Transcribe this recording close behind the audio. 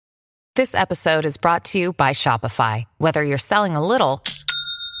This episode is brought to you by Shopify. Whether you're selling a little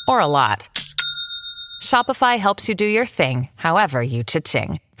or a lot, Shopify helps you do your thing, however you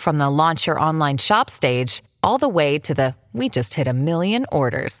cha-ching. From the launch your online shop stage, all the way to the we just hit 1 million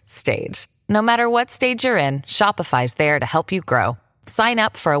orders stage. No matter what stage you're in, Shopify's there to help you grow. Sign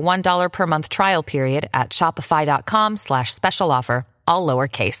up for a $1 per month trial period at shopify.com/special offer, all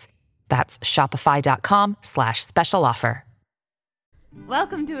lowercase. That's shopify.com/special offer.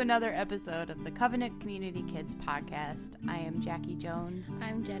 Welcome to another episode of the Covenant Community Kids podcast. I am Jackie Jones.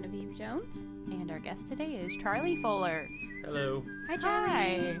 I'm Genevieve Jones. And our guest today is Charlie Fuller. Hello. Hi, Charlie.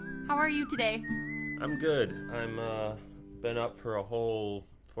 Hi. How are you today? I'm good. I'm been up for a whole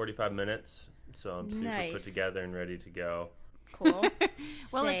 45 minutes, so I'm super put together and ready to go. Cool.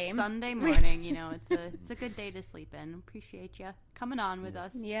 Well, Same. it's Sunday morning. You know, it's a good day to sleep in. Appreciate you coming on with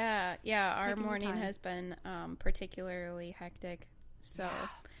us. Yeah. Our Taking your morning time. has been particularly hectic. So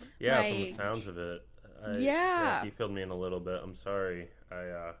Yeah, my- from the sounds of it. Yeah. You filled me in a little bit. I'm sorry.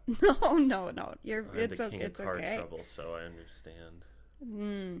 I no. You're had it's the king it's of car okay. trouble, so I understand.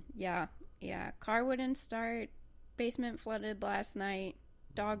 Yeah. Car wouldn't start. Basement flooded last night.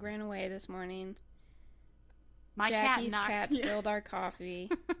 Dog ran away this morning. My Jackie's cat cat knocked. spilled our coffee.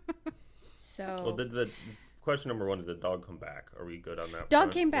 So Well, did the question number one, did the dog come back? Are we good on that? Dog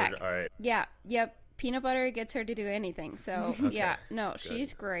front? came back. All right. Yep. Peanut butter gets her to do anything. So, Okay, yeah, no, good.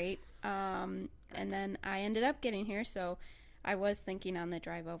 she's great. And then I ended up getting here. So I was thinking on the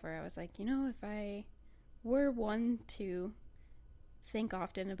drive over, I was like, if I were one to think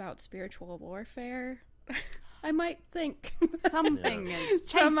often about spiritual warfare, I might think Something is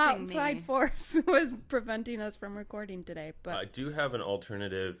some chasing outside me. force was preventing us from recording today. But I do have an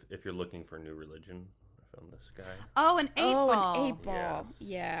alternative if you're looking for a new religion. I found this guy. Oh, an eight ball. an 8-ball. Yes.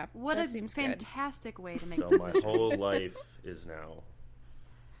 Yeah. What that a seems good. fantastic way to make So my decisions. whole life is now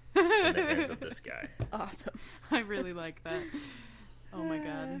in the hands of this guy. Awesome. I really like that. Oh my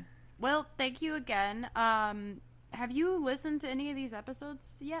god. Well, thank you again. Have you listened to any of these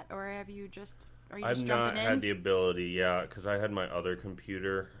episodes yet, or are you just I've jumping not in? had the ability, yeah, because I had my other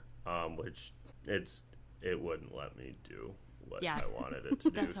computer, which it wouldn't let me do what Yeah. I wanted it to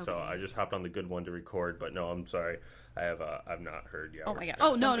do. That's So okay. I just hopped on the good one to record. But no, I'm sorry, I've not heard yet. Oh my gosh.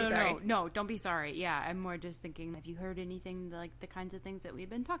 Oh, no, Don't be sorry. no, don't be sorry. Yeah, I'm more just thinking, have you heard anything like the kinds of things that we've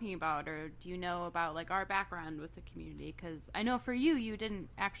been talking about, or do you know about like our background with the community? Because I know for you didn't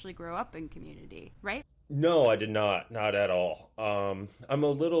actually grow up in community, right? No, I did not at all. I'm a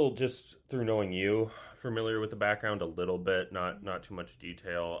little, just through knowing you, familiar with the background a little bit, not too much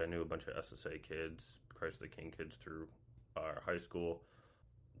detail. I knew a bunch of SSA kids, Christ the King kids through our high school.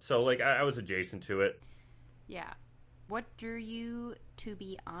 So, like, I was adjacent to it. Yeah. What drew you to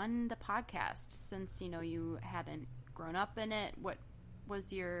be on the podcast since, you hadn't grown up in it? What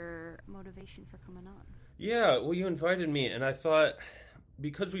was your motivation for coming on? Yeah, well, you invited me, and I thought,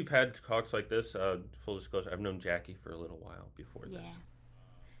 because we've had talks like this, full disclosure, I've known Jackie for a little while before this.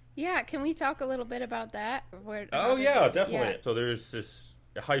 Yeah, can we talk a little bit about that? Oh, yeah, definitely. Yeah. So there's this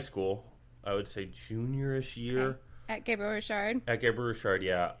high school, I would say junior-ish year. Okay. At Gabriel Richard. At Gabriel Richard,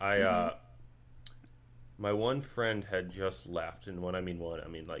 yeah. My one friend had just left, and when I mean one, I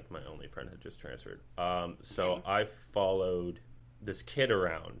mean like my only friend had just transferred. So I followed this kid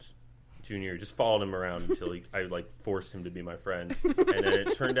around, junior, just followed him around until I forced him to be my friend, and then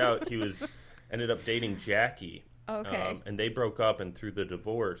it turned out he ended up dating Jackie. Okay. And they broke up, and through the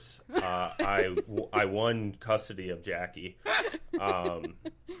divorce, I won custody of Jackie.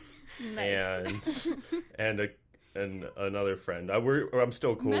 Nice. And another friend. I'm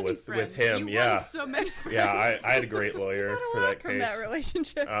still cool Many with friends. him. You Yeah. won so many friends. Yeah, I had a great lawyer Got a for lot that from case. that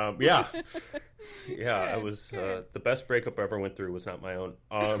relationship. Yeah. It Good, was good. the best breakup I ever went through was not my own.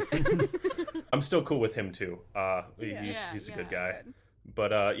 I'm still cool with him too. He's a good guy. Good.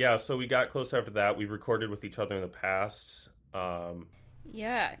 But yeah, so we got close after that. We've recorded with each other in the past.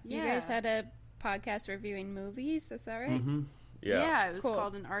 Yeah, you guys Yeah. had a podcast reviewing movies, is that right? Mm-hmm. Yeah, Yeah. it was Cool.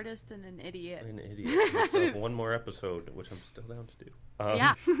 called An Artist and an Idiot. An idiot. We still have one more episode, which I'm still down to do.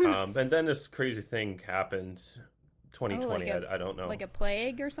 Yeah. And then this crazy thing happened. 2020. Oh, I don't know. Like a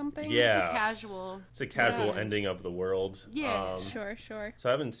plague or something? Yeah. It's a casual. It's a casual Yeah. ending of the world. Yeah. Sure. So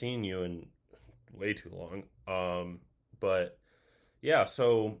I haven't seen you in way too long. But yeah,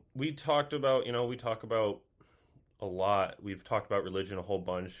 so we talked about, we talk about a lot. We've talked about religion a whole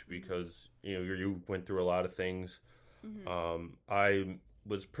bunch because, you went through a lot of things. Mm-hmm. I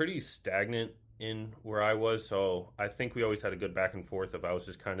was pretty stagnant in where I was, so I think we always had a good back and forth. If I was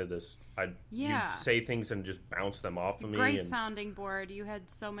just kind of this, you'd say things and just bounce them off of me. Great sounding board. You had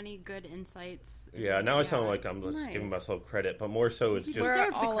so many good insights. Yeah, now I sound like I'm just giving myself credit, but more so it's just...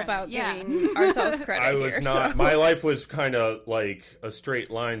 We're all about giving ourselves credit I was here, not... So. My life was kind of like a straight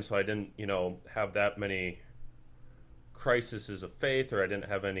line, so I didn't, have that many crises of faith, or I didn't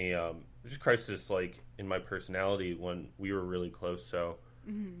have any just crisis like in my personality when we were really close, so...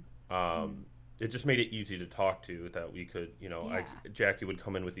 It just made it easy to talk to, that we could, Jackie would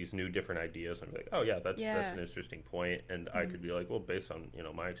come in with these new different ideas and be like, oh yeah, that's an interesting point. And I could be like, well, based on,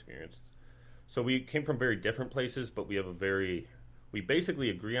 my experience. So we came from very different places, but we have we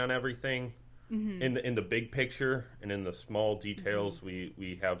basically agree on everything in the big picture, and in the small details,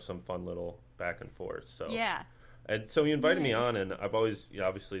 we have some fun little back and forth. So, yeah. And so he invited me on, and I've always,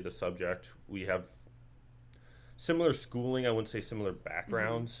 obviously the subject, we have similar schooling, I wouldn't say similar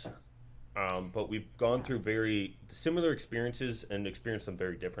backgrounds. But we've gone through very similar experiences and experienced them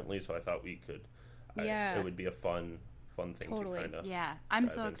very differently. So I thought we could, it would be a fun thing to kind of. Yeah, I'm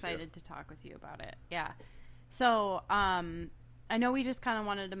so excited to talk with you about it. Yeah. So I know we just kind of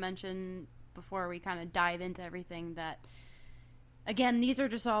wanted to mention before we kind of dive into everything that, again, these are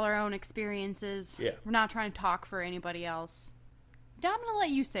just all our own experiences. Yeah. We're not trying to talk for anybody else. Now I'm going to let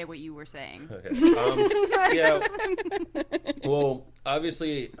you say what you were saying. Okay. Yeah. Well,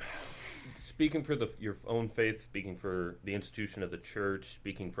 obviously, speaking for your own faith, speaking for the institution of the church,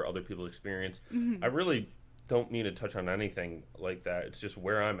 speaking for other people's experience, I really don't mean to touch on anything like that. It's just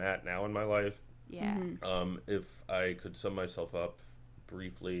where I'm at now in my life. Yeah. If I could sum myself up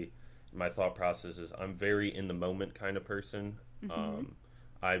briefly, my thought process is I'm very in the moment kind of person.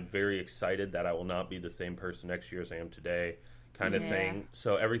 I'm very excited that I will not be the same person next year as I am today, kind of thing.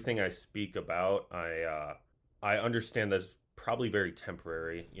 So everything I speak about, I understand that's probably very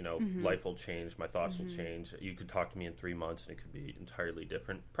temporary. Life will change, my thoughts will change. You could talk to me in 3 months and it could be entirely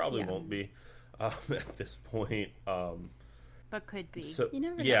different. Probably won't be at this point. But could be. So, you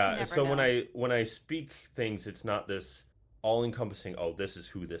never know. Yeah. You never So know. when I speak things, it's not this all-encompassing, oh, this is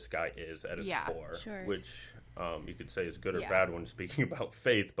who this guy is at his core, which you could say is good or bad when speaking about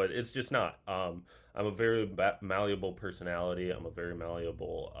faith, but it's just not. I'm a very malleable personality. I'm a very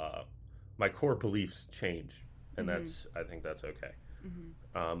malleable, my core beliefs change, and I think that's okay.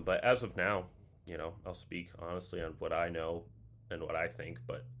 But as of now, I'll speak honestly on what I know and what I think,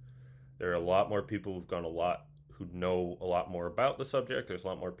 but there are a lot more people who know a lot more about the subject. There's a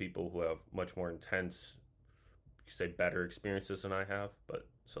lot more people who have much more intense, better experiences than I have, but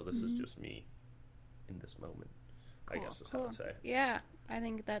so this is just me in this moment. Cool. I guess is how I'd say. Yeah, I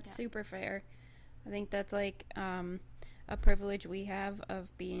think that's super fair. I think that's like a privilege we have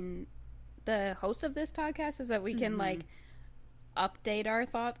of being the host of this podcast, is that we can like update our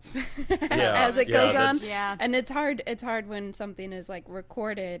thoughts as it goes on. Yeah. And it's hard when something is like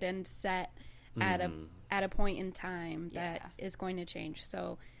recorded and set at a point in time that is going to change.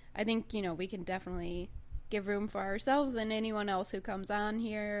 So I think, we can definitely give room for ourselves and anyone else who comes on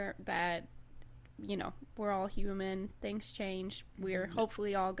here, that we're all human, things change, we're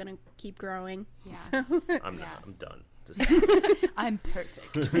hopefully all gonna keep growing. I'm done. I'm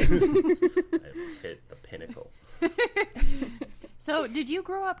perfect. I've hit the pinnacle. So did you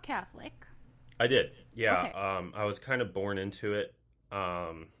grow up Catholic? I did, yeah. Okay. I was kind of born into it,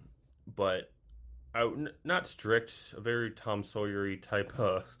 but not strict, a very Tom Sawyer-y type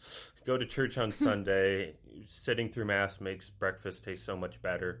of go to church on Sunday, sitting through Mass makes breakfast taste so much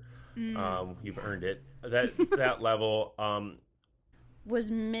better. You've earned it. That level.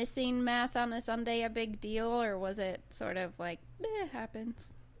 Was missing Mass on a Sunday a big deal, or was it sort of like, it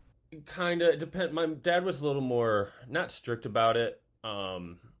happens? Kind of depend. My dad was a little more not strict about it,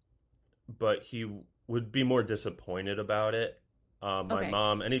 but he would be more disappointed about it. My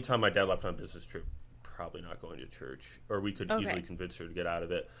mom, anytime my dad left on a business trip, probably not going to church, or we could easily convince her to get out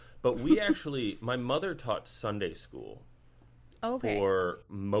of it. But we actually, my mother taught Sunday school for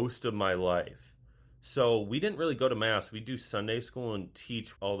most of my life. So we didn't really go to Mass. We do Sunday school and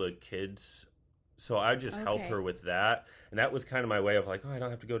teach all the kids. So I just help her with that. And that was kind of my way of like, I don't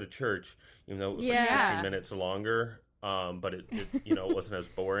have to go to church, even though it was like 15 minutes longer. But it it wasn't as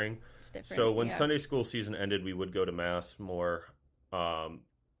boring. So when Sunday school season ended, we would go to Mass more.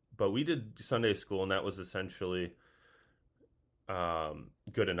 But we did Sunday school, and that was essentially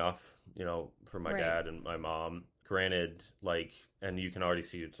good enough, for my dad and my mom. Granted, and you can already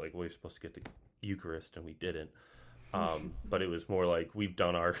see it's like, well, you're supposed to get the Eucharist, and we didn't. But it was more like we've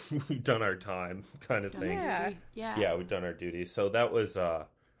done our time kind of thing. Yeah, we've done our duty. So that was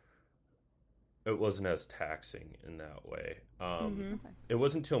it wasn't as taxing in that way. Mm-hmm. It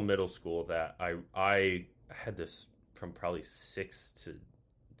wasn't until middle school that I had this from probably 6th to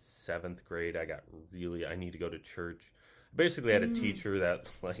 7th grade. I need to go to church. Basically, I had a teacher that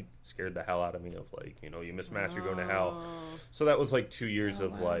like scared the hell out of me of like, you miss mass, you're going to hell. So that was like 2 years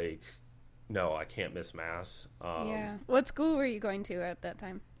of like, no, I can't miss mass. Yeah. What school were you going to at that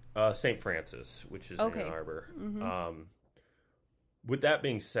time? St. Francis, which is in Ann Arbor. With that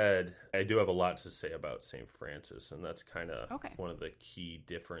being said, I do have a lot to say about St. Francis, and that's kind of one of the key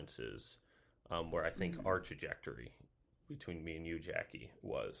differences where I think our trajectory between me and you, Jackie,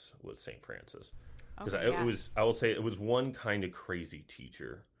 was St. Francis. Because I will say it was one kind of crazy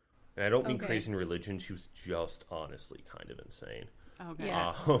teacher. And I don't mean crazy in religion. She was just honestly kind of insane. Okay.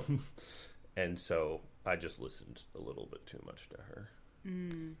 Yeah. And so I just listened a little bit too much to her.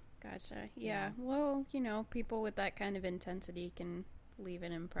 Gotcha. Yeah. Well, people with that kind of intensity can leave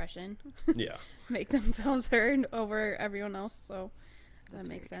an impression. Yeah. Make themselves heard over everyone else. So that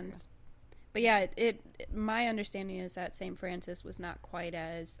makes sense. But yeah, my understanding is that St. Francis was not quite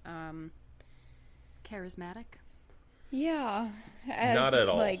as charismatic. Yeah. As, not at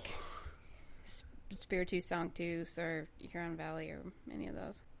all. Like Spiritus Sanctus or Huron Valley or any of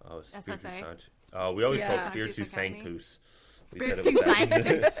those. Oh, Spiritus SSA. Sanctus. We always call Spiritus Sanctus. Spiritus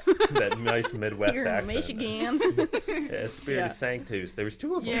Sanctus. That nice Midwest You're accent. Michigan. Yeah, Spiritus Sanctus. There was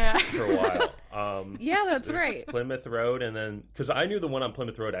 2 of them for a while. Yeah, that's right. Plymouth Road, and then because I knew the one on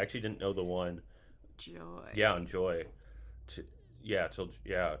Plymouth Road, I actually didn't know the one. Joy. Yeah, on Joy.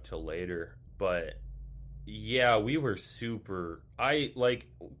 Till later. But yeah, we were super. I like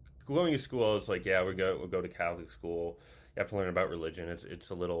going to school. I was like, we'll go to Catholic school. You have to learn about religion. It's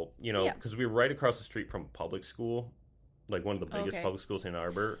a little, because we were right across the street from public school, like one of the biggest public schools in Ann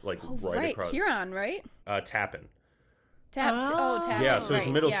Arbor, like right across. Huron, right? Tappan. Tappan. Yeah, so it's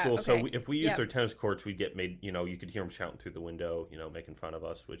middle school. Okay. So if we used their tennis courts, we'd get made. You could hear them shouting through the window, making fun of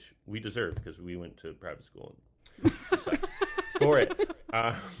us, which we deserved because we went to private school for it.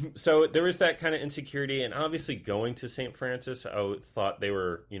 So there was that kind of insecurity, and obviously going to St. Francis, I thought they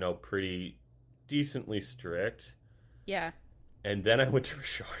were, pretty decently strict. Yeah. And then I went to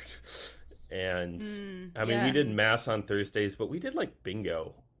Richard. And we did mass on Thursdays, but we did like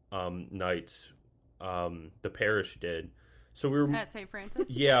bingo nights. The parish did. So we were at St. Francis?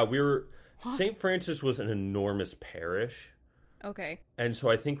 Yeah, we were. St. Francis was an enormous parish. Okay. And so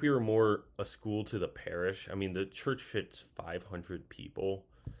I think we were more a school to the parish. I mean, the church fits 500 people.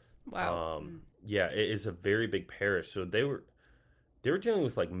 Wow. Yeah, it is a very big parish. So they were dealing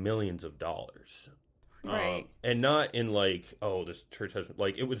with like millions of dollars. Right. And not in like, this church has,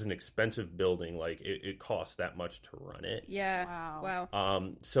 like, it was an expensive building. Like, it cost that much to run it. Yeah.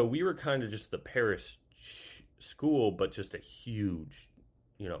 Wow. So we were kind of just the parish school, but just a huge,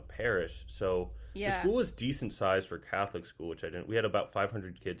 parish. So the school is decent size for Catholic school, which I didn't. We had about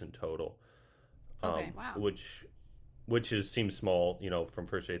 500 kids in total. Okay. Wow. Which seems small, from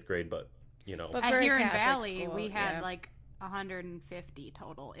 1st to 8th grade, but But at Huron Catholic Valley, school, we had like 150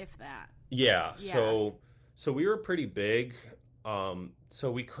 total, if that. Yeah. So we were pretty big.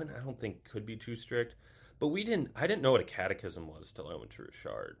 So we couldn't. I don't think could be too strict. But I didn't know what a catechism was till I went to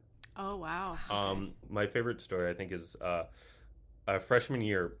Richard. Oh wow. My favorite story I think is freshman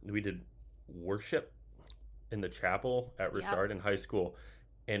year we did worship in the chapel at Richard in high school,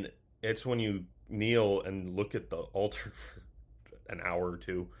 and it's when you kneel and look at the altar for an hour or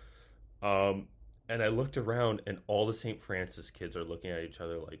two. And I looked around, and all the St. Francis kids are looking at each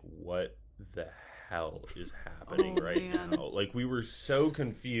other like, what the hell is happening now? Like, we were so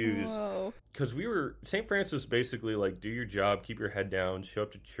confused. Because St. Francis basically, like, do your job, keep your head down, show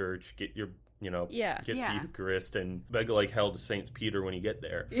up to church, get your, get the Eucharist, and beg like hell to St. Peter when you get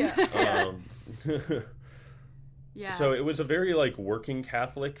there. Yeah. Yeah. So it was a very, like, working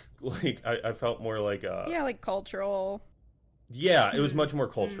Catholic, like, I felt more like like cultural. Yeah, it was much more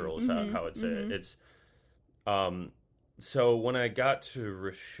cultural is how I'd say it. It's so when I got to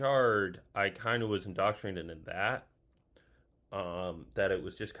Richard, I kind of was indoctrinated into that. That it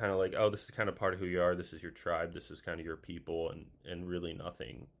was just kind of like, this is kind of part of who you are. This is your tribe. This is kind of your people, and really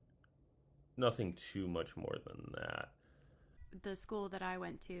nothing too much more than that. The school that I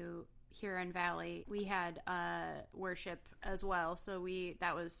went to, Huron Valley, we had worship as well. So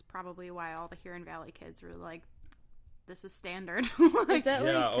that was probably why all the Huron Valley kids were like, this is standard. Is that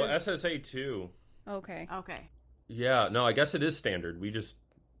SSA too. Okay. Yeah, no, I guess it is standard.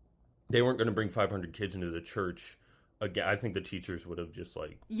 They weren't going to bring 500 kids into the church. Again, I think the teachers would have just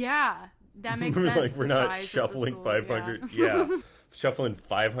like... Yeah, that makes sense. Like, we're not shuffling 500... Yeah. Shuffling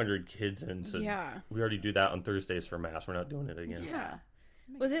 500 kids into... Yeah. We already do that on Thursdays for Mass. We're not doing it again. Yeah.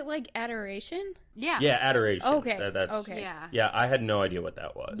 Was it like adoration? Yeah. Yeah, adoration. Okay. That's, Okay. Yeah. Yeah, I had no idea what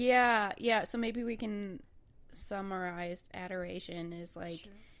that was. Yeah. So maybe we can summarize adoration is like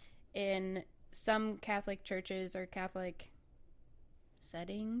in some Catholic churches or Catholic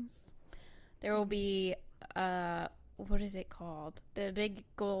settings, there will be what is it called? The big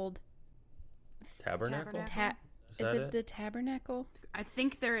gold Tabernacle? is that it the tabernacle? I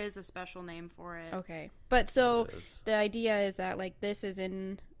think there is a special name for it. Okay. But so It is. the idea is that like this is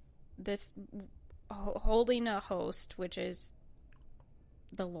in this holding a host, which is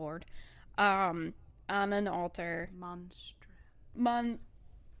the Lord, on an altar.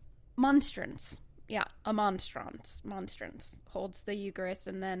 Monstrance. Yeah, a monstrance holds the Eucharist,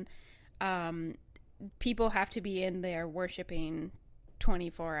 and then people have to be in there worshiping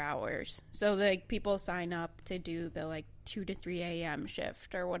 24 hours. So like people sign up to do the like 2 to 3 a.m.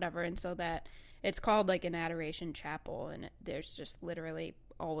 shift or whatever, and so that it's called like an adoration chapel, and there's just literally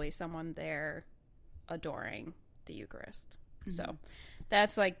always someone there adoring the Eucharist. So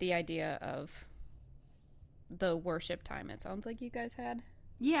that's like the idea of the worship time. It sounds like you guys had.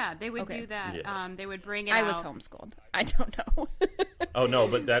 Yeah, they would Okay. do that. Yeah. They would bring it I out. was homeschooled. I don't know. Oh no,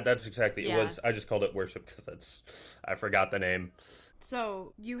 but that's exactly Yeah. it was. I just called it worship because I forgot the name.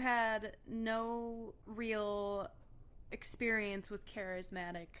 So you had no real experience with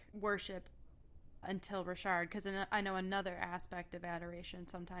charismatic worship until Richard, because I know another aspect of adoration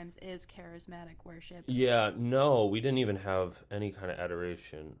sometimes is charismatic worship. Yeah, no, we didn't even have any kind of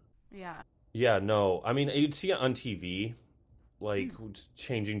adoration. Yeah. Yeah, no. I mean, you'd see it on TV, like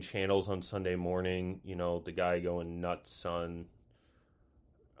changing channels on Sunday morning. You know, the guy going nuts on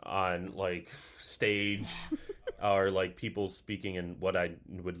like stage, or like people speaking in what I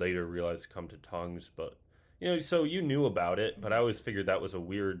would later realize come to tongues. But you know, so you knew about it, but I always figured that was a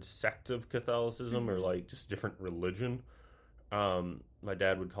weird sect of Catholicism or like just different religion. My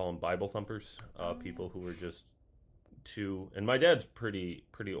dad would call them Bible thumpers, people who were just too. And my dad's pretty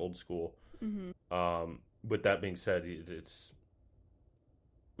old school. With that being said,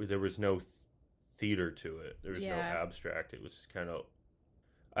 there was no theater to it. There was no Yeah. abstract. It was just kind of.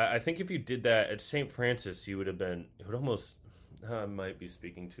 I think if you did that at St. Francis, you would have been. It would almost. I might be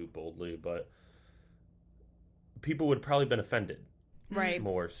speaking too boldly, but people would probably been offended Right.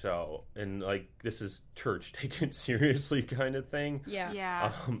 more so, and like this is church taken seriously kind of thing. Yeah.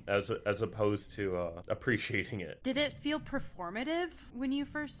 Yeah. As opposed to appreciating it. Did it feel performative when you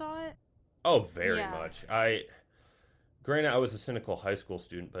first saw it? Oh, very Yeah. much. Granted, I was a cynical high school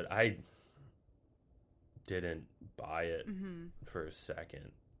student, but I didn't buy it for a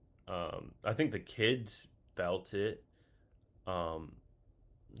second. I think the kids felt it.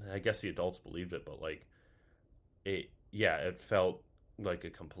 I guess the adults believed it, but like it felt like a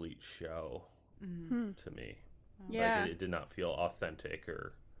complete show to me. Yeah. Like it did not feel authentic,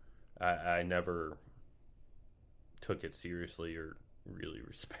 or I never took it seriously or really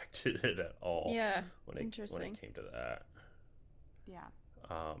respected it at all. Yeah. when Interesting. it came to that. Yeah.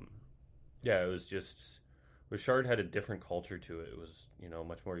 Yeah, it was just Richard had a different culture to it. It was,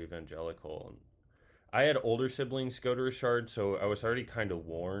 much more evangelical. And I had older siblings go to Richard, so I was already kind of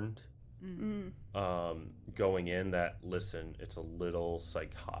warned going in that, listen, it's a little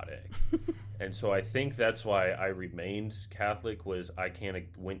psychotic. And so I think that's why I remained Catholic, was I kind of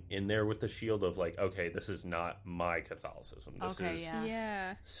went in there with the shield of like, okay, this is not my Catholicism. This Okay, is yeah.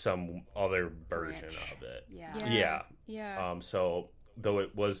 Yeah. some other version Branch. of it. Yeah. Yeah. Yeah. Yeah. So though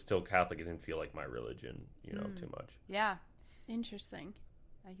it was still Catholic, it didn't feel like my religion, too much. Yeah. Interesting.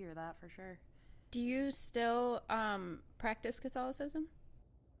 I hear that for sure. Do you still practice Catholicism?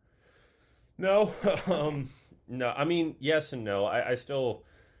 No, no. I mean, yes and no. I still,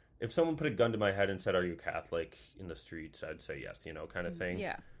 if someone put a gun to my head and said, "Are you Catholic?" in the streets, I'd say yes. Kind of thing.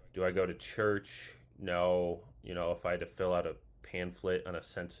 Yeah. Do I go to church? No. If I had to fill out a pamphlet on a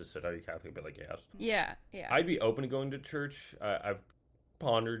census that, "Are you Catholic?" I'd be like, yes. Yeah. Yeah. I'd be open to going to church. I've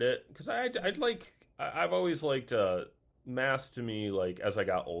pondered it because I've always liked mass. To me, like as I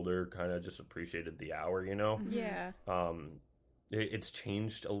got older, kind of just appreciated the hour. Yeah. It's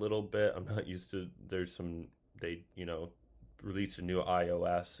changed a little bit. I'm not used to. They released a new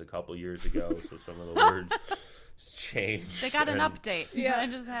iOS a couple years ago, so some of the words changed. They got an and- update. Yeah. I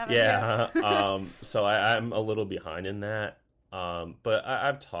just haven't. Yeah. So I'm a little behind in that. But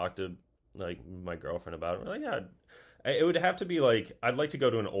I've talked to like my girlfriend about it. We're like, yeah, it would have to be like, I'd like to go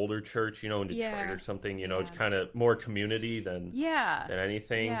to an older church, in Detroit Yeah. or something. It's Yeah. kind of more community than Yeah.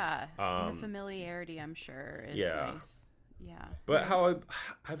 anything. Yeah. And Um, the familiarity, I'm sure, is yeah. nice. Yeah. But how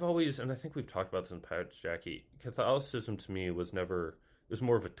I've always, and I think we've talked about this in the past, Jackie, Catholicism to me was never, it was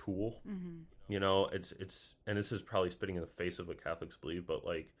more of a tool. You know, it's and this is probably spitting in the face of what Catholics believe, but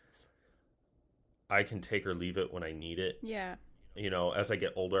like I can take or leave it when I need it. Yeah. You know, as I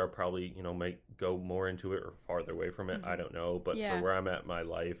get older, I'll probably, you know, might go more into it or farther away from it. I don't know. But Yeah. for where I'm at in my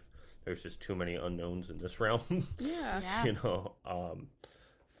life, there's just too many unknowns in this realm. Yeah. Yeah. You know,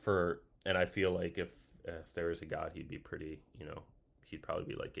 and I feel like if there is a God, he'd be pretty, you know, he'd probably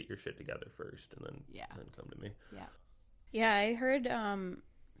be like, get your shit together first and then come to me. Yeah. Yeah, I heard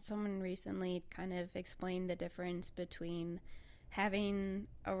someone recently kind of explain the difference between having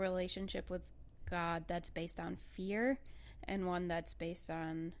a relationship with God that's based on fear and one that's based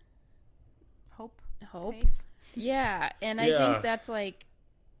on Hope. hope. Faith. Yeah, and I Yeah. think that's like,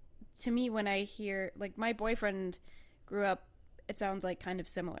 to me, when I hear, like, my boyfriend grew up, it sounds like kind of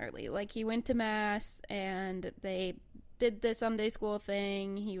similarly. Like, he went to Mass and they did the Sunday school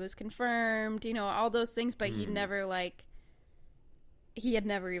thing, he was confirmed, you know, all those things, but he never, like, he had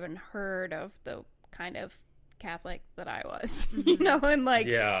never even heard of the kind of Catholic that I was, you know, and like,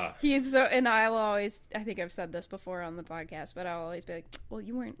 Yeah. he's so, and I'll always, I think I've said this before on the podcast, but I'll always be like, well,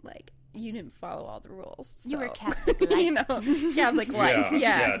 you weren't like, you didn't follow all the rules. You were so." Catholic You know, Catholic life.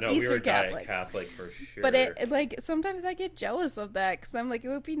 Yeah, no, Easter we were Catholics. Catholic for sure. But it like sometimes I get jealous of that because I'm like, it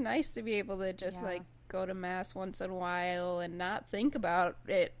would be nice to be able to just Yeah. like go to Mass once in a while and not think about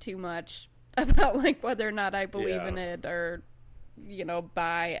it too much about like whether or not I believe Yeah. in it or, you know,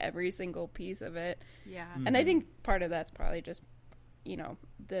 buy every single piece of it. Yeah. And I think part of that's probably just, you know,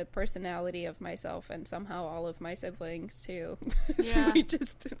 the personality of myself and somehow all of my siblings too. So Yeah.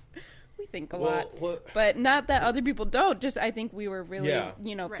 we think a lot. What, But not that other people don't. Just I think we were really, Yeah.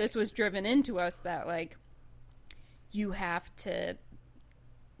 you know, Right. this was driven into us that like you have to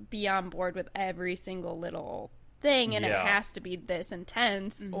be on board with every single little thing, and it Yeah. has to be this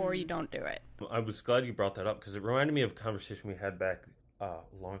intense, or you don't do it. I was glad you brought that up because it reminded me of a conversation we had back a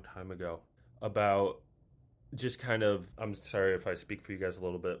long time ago about just kind of, I'm sorry if I speak for you guys a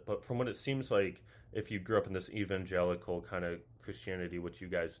little bit, but from what it seems like, if you grew up in this evangelical kind of Christianity, which you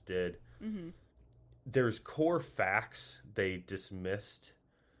guys did, there's core facts they dismissed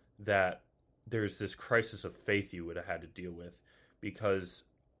that there's this crisis of faith you would have had to deal with because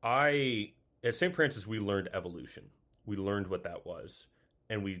at St. Francis, we learned evolution. We learned what that was.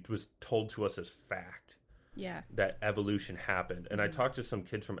 And we was told to us as fact Yeah. that evolution happened. And I talked to some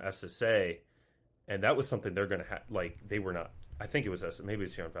kids from SSA, and that was something they're going to have, like, they were not, I think it was SSA, maybe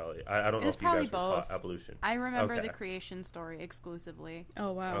it's Huron Valley. I don't It know was if you guys probably were taught both. evolution. I remember Okay. the creation story exclusively.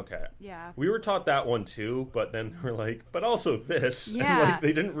 Oh wow. Okay. Yeah. We were taught that one too, but then we're like, but also this. And, Yeah. like,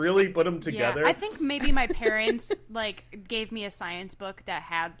 they didn't really put them together. Yeah. I think maybe my parents like gave me a science book that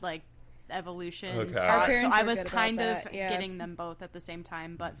had like evolution Okay. taught, Our so parents I were was good about kind of that, yeah. getting them both at the same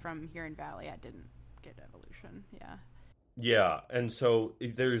time, but from here in Valley I didn't get evolution. Yeah. Yeah, and so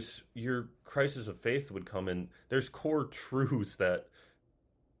there's your crisis of faith would come in. There's core truths that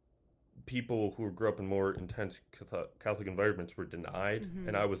people who grew up in more intense Catholic environments were denied,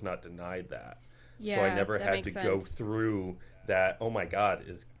 and I was not denied that. Yeah. So I never that had makes to go sense. through that. Oh my God,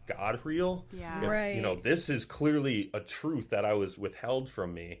 is God real? Yeah. If, Right. You know, this is clearly a truth that I was withheld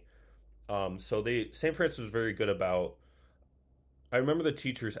from me. So St. Francis was very good about. I remember the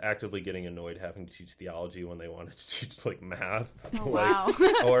teachers actively getting annoyed having to teach theology when they wanted to teach like math. Oh,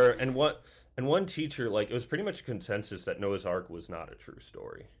 Like, wow. and one teacher, like, it was pretty much a consensus that Noah's Ark was not a true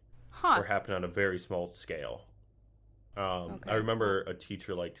story Huh. or happened on a very small scale. I remember a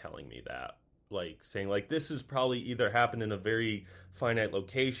teacher like telling me that, like saying like this is probably either happened in a very finite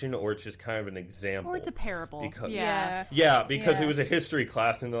location or it's just kind of an example. Or it's a parable. Because- yeah. Yeah, because Yeah. it was a history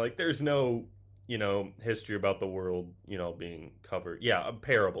class and they're like, there's no, you know, history about the world, you know, being covered. Yeah, a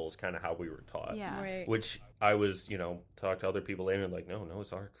parable is kind of how we were taught. Yeah. Right. Which I was, you know, talked to other people later and like, no,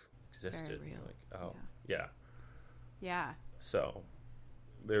 Noah's Ark existed. Very real. Like, oh, yeah. Yeah. So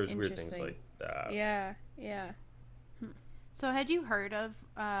there's weird things Interesting. like that. Yeah. Yeah. So had you heard of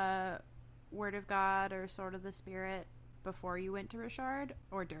Word of God or Sword of the Spirit before you went to Richard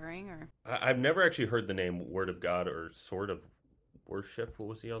or during or I've never actually heard the name Word of God or Sword of Worship. What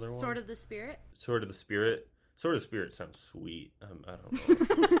was the other one? Sword of the Spirit? Sword of the Spirit. Sword of the Spirit sounds sweet. I don't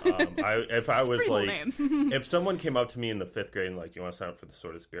know. If I was Pretty cool like, name. if someone came up to me in the 5th grade and like, you want to sign up for the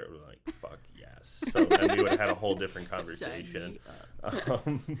Sword of the Spirit, we're like, fuck yes. So then we would have had a whole different conversation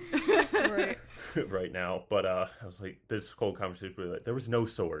Right. right now. But I was like, this whole conversation, we were like, there was no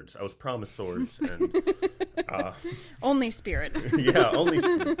swords. I was promised swords, and Only spirits. yeah, only.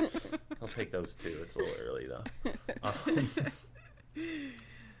 I'll take those too. It's a little early though.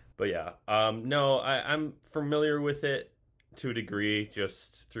 But yeah, no, I'm familiar with it to a degree,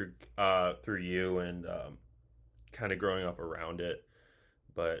 just through you and kind of growing up around it.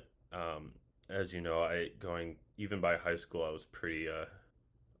 But as you know, even by high school, I was pretty.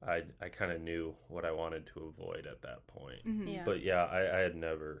 I kind of knew what I wanted to avoid at that point. Mm-hmm. Yeah. But yeah, I had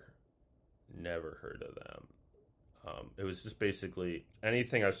never heard of them. It was just basically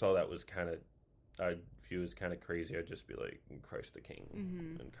anything I saw that was kind of I view as kind of crazy. I'd just be like, Christ the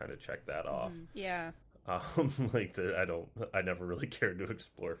King, and kind of check that off. Yeah. I never really cared to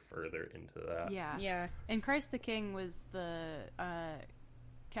explore further into that. Yeah. Yeah. And Christ the King was the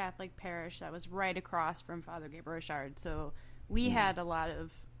Catholic parish that was right across from Father Gabriel Richard. So we had a lot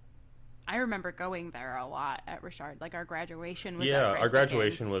of. I remember going there a lot at Richard. Like our graduation was. Yeah, at Christ our the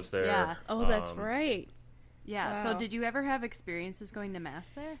graduation King. was there. Yeah. Oh, that's right. Yeah. Wow. So did you ever have experiences going to mass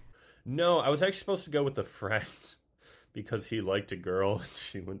there? No, I was actually supposed to go with a friend because he liked a girl and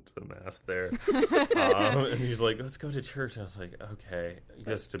she went to mass there. And he's like, let's go to church. And I was like, okay,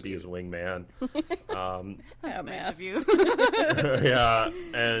 just to be his wingman. That's Nice of you. Yeah,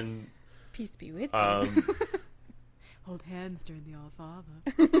 and Peace be with you. Hold hands during the All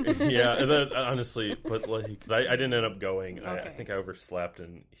Father. yeah, and then, honestly, but like, I didn't end up going. I Okay. think I overslept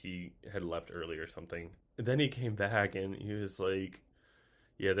and he had left early or something. And then he came back and he was like,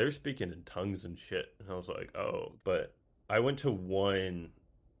 yeah, they're speaking in tongues and shit. And I was like, oh. But I went to one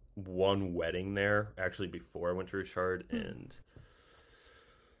wedding there, actually, before I went to Richard. And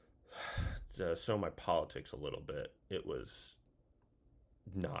so my politics a little bit. It was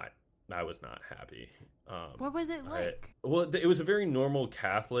not, I was not happy. What was it like? It was a very normal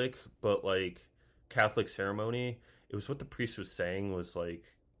Catholic, but like Catholic ceremony. It was what the priest was saying was like,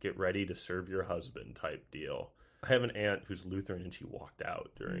 get ready to serve your husband type deal. I have an aunt who's Lutheran and she walked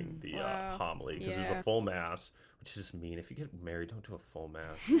out during the Wow. homily because there's Yeah. a full mass, which is just mean. If you get married, don't do a full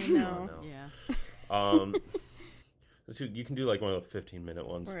mass. I know. Yeah. So you can do like one of the 15-minute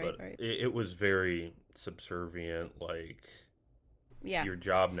ones, Right, but right. it was very subservient. Like Yeah. your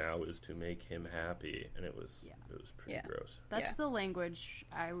job now is to make him happy, and it was pretty Yeah. gross. That's Yeah. the language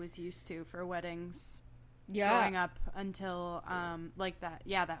I was used to for weddings Yeah. growing up until like that.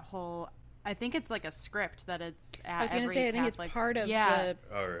 Yeah, that whole. I think it's like a script that it's. At I was going to say, I think it's part of yeah. the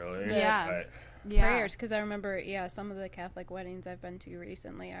Oh really? Yeah. I- Yeah. prayers, because I remember, some of the Catholic weddings I've been to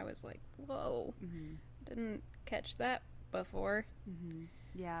recently, I was like, whoa, didn't catch that before.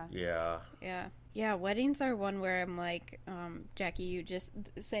 Yeah. yeah. Yeah, weddings are one where I'm like, Jackie, you just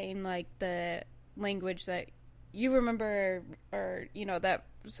saying like the language that you remember, or, that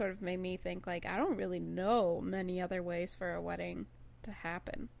sort of made me think like, I don't really know many other ways for a wedding to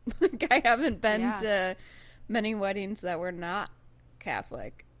happen. Like, I haven't been Yeah. to many weddings that were not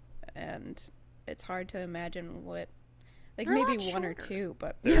Catholic, and it's hard to imagine what, like, They're a maybe lot one or shorter. two,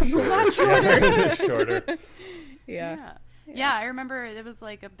 but They're shorter. Yeah, shorter. yeah. Yeah, I remember it was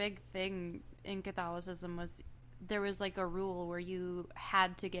like a big thing in Catholicism was there was like a rule where you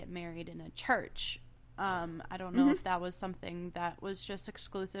had to get married in a church. I don't know if that was something that was just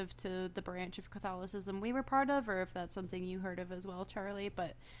exclusive to the branch of Catholicism we were part of, or if that's something you heard of as well, Charlie.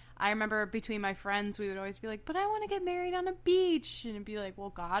 But I remember between my friends, we would always be like, but I want to get married on a beach. And it'd be like, well,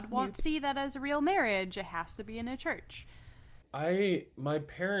 God won't see that as a real marriage. It has to be in a church. My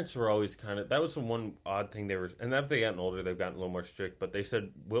parents were always that was the one odd thing and after they've gotten older, they've gotten a little more strict, but they said,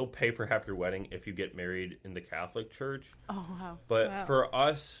 we'll pay for half your wedding if you get married in the Catholic church. Oh, wow. But Wow. for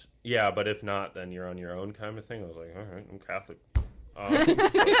us, yeah, but if not, then you're on your own kind of thing. I was like, all right, I'm Catholic. Not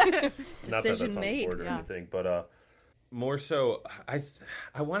that that's on the made, board or yeah. anything, but more so,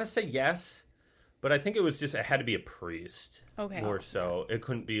 I want to say yes, but I think it was just, it had to be a priest. Okay. More so. It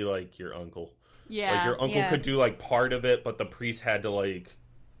couldn't be like your uncle. Yeah. Like your uncle Yeah. could do like part of it, but the priest had to like,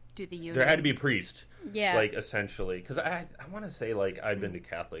 Do the union. there had to be a priest. Yeah. Like essentially, because I want to say like I've been to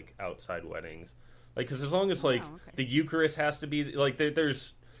Catholic outside weddings, like because as long as like okay. the Eucharist has to be like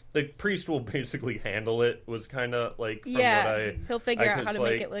there's the priest will basically handle it was kind of like from Yeah, what he'll figure out it's how to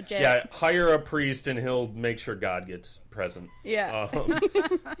make it legit. Yeah, hire a priest and he'll make sure God gets present. Yeah.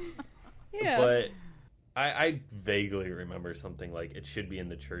 Yeah. But I vaguely remember something like it should be in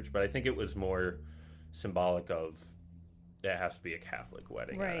the church, but I think it was more symbolic of it has to be a Catholic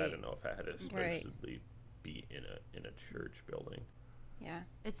wedding. I Right. don't know if it had to explicitly be in a church building. Yeah.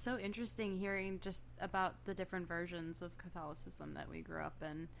 It's so interesting hearing just about the different versions of Catholicism that we grew up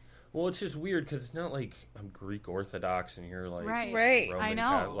in. Well, it's just weird because it's not like I'm Greek Orthodox and you're like Right. Right. Roman I know.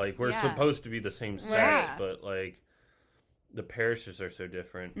 Catholic. Like we're Yeah. supposed to be the same sect, Right. but like the parishes are so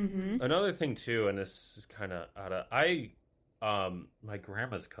different. Mm-hmm. Another thing too, and this is kind of out of my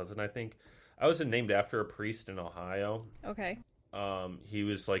grandma's cousin. I think I was named after a priest in Ohio. Okay. He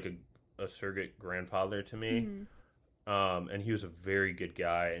was like a surrogate grandfather to me. Mm-hmm. And he was a very good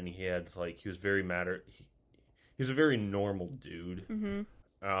guy, and he had like he was very he was a very normal dude. Mm-hmm.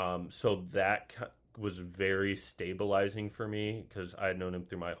 So that was very stabilizing for me because I had known him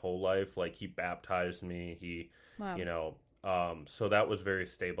through my whole life. Like, he baptized me. Wow. You know, so that was very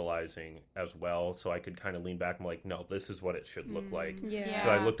stabilizing as well. So I could kind of lean back and like, no, this is what it should look like. Yeah. So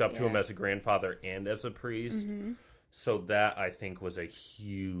I looked up to him as a grandfather and as a priest. Mm-hmm. So that, I think, was a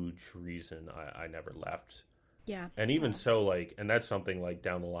huge reason I never left. Yeah. And even so, like, and that's something like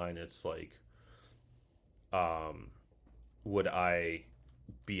down the line, it's like, would I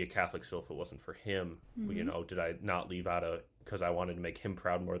be a Catholic still if it wasn't for him? You know, did I not leave out because I wanted to make him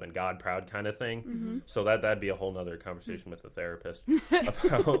proud more than God proud kind of thing? So that'd be a whole nother conversation with the therapist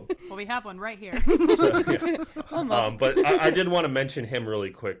about. Well, we have one right here. So, yeah. But I did want to mention him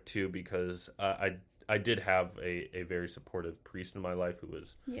really quick too, because I did have a very supportive priest in my life who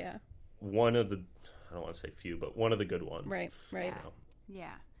was one of the, I don't want to say few, but one of the good ones. Right.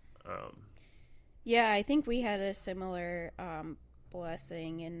 Yeah. Yeah, I think we had a similar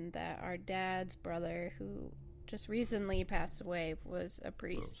blessing in that our dad's brother, who just recently passed away, was a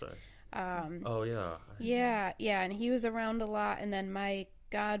priest. Oh, yeah. Yeah, and he was around a lot. And then my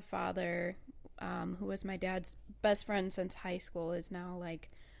godfather, who was my dad's best friend since high school, is now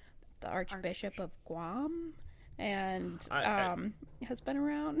like the Archbishop of Guam, and has been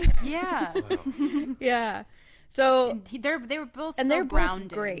around. Yeah. Wow. Yeah. So they were both and so they're grounded.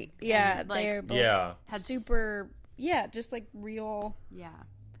 both great. Yeah, And, like, they're both had super. Yeah, just like real. Yeah.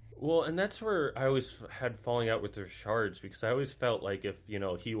 Well, and that's where I always had falling out with their shards, because I always felt like if, you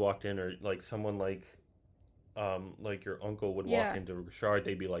know, he walked in, or like someone like your uncle would walk into Richard,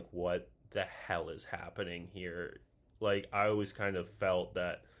 they'd be like, what the hell is happening here? Like, I always kind of felt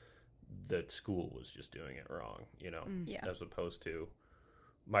that school was just doing it wrong, you know, as opposed to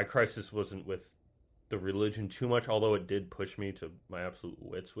my crisis wasn't with the religion too much, although it did push me to my absolute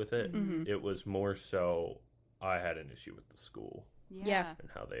wits with it. It was more so I had an issue with the school. Yeah. And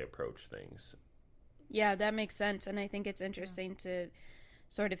how they approach things. Yeah, that makes sense. And I think it's interesting to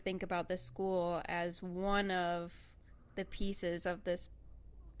sort of think about the school as one of the pieces of this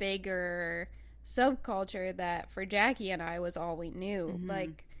bigger subculture that for Jackie and I was all we knew.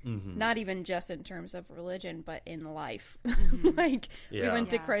 Like, not even just in terms of religion, but in life. Like, we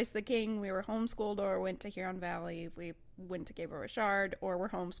went to Christ the King, we were homeschooled, or went to Huron Valley, we went to Gabriel Richard, or were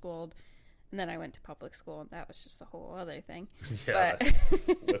homeschooled. And then I went to public school, and that was just a whole other thing. Yeah, but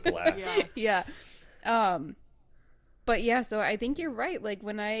whiplash. Yeah. But yeah, so I think you're right. Like,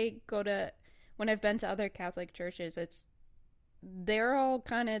 when I've been to other Catholic churches, they're all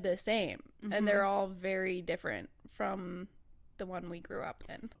kind of the same, and they're all very different from the one we grew up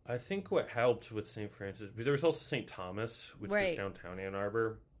in. I think what helped with St. Francis, there was also St. Thomas, which was downtown Ann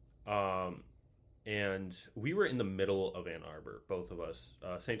Arbor. And we were in the middle of Ann Arbor, both of us.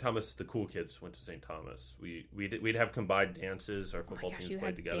 St. Thomas, the cool kids went to St. Thomas. We'd have combined dances. Our football teams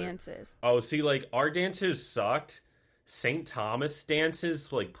played together. Dances. Oh, see, like, our dances sucked. St. Thomas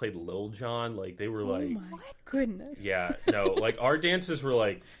dances, like, played Lil Jon. Like, they were like, oh my goodness. Yeah, no, like, our dances were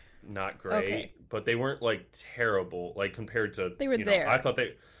like not great, but they weren't like terrible. Like, compared to they were there. I thought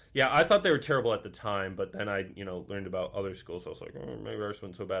they were terrible at the time, but then I, learned about other schools. I was like, oh, maybe ours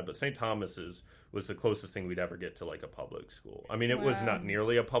wasn't so bad. But St. Thomas's was the closest thing we'd ever get to like a public school. I mean, it was not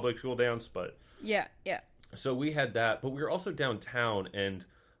nearly a public school dance, but yeah. So we had that, but we were also downtown, and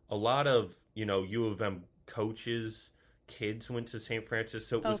a lot of U of M coaches' kids went to St. Francis,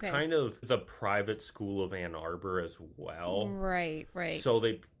 so it was kind of the private school of Ann Arbor as well. Right. So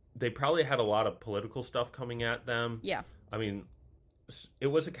they probably had a lot of political stuff coming at them. Yeah. I mean, it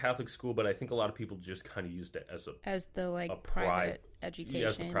was a Catholic school, but I think a lot of people just kind of used it as the private education.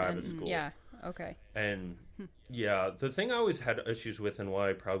 As the private school. Yeah. Okay. And the thing I always had issues with, and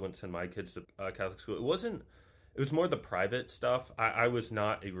why I probably wouldn't send my kids to Catholic school, it was more the private stuff. I was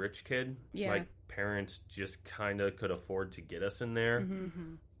not a rich kid. Yeah. My parents just kind of could afford to get us in there.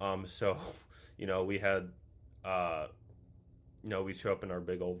 So, we had, we show up in our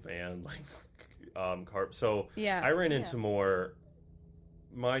big old van, like, car. So I ran into more.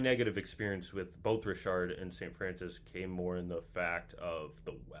 My negative experience with both Richard and St. Francis came more in the fact of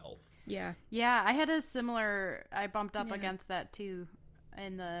the wealth. Yeah. Yeah, I had a similar... I bumped up against that, too.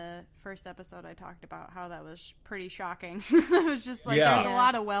 In the first episode, I talked about how that was pretty shocking. It was just like, there's a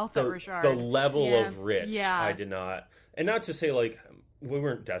lot of wealth at Richard. The level of rich, I did not... And not to say, like, we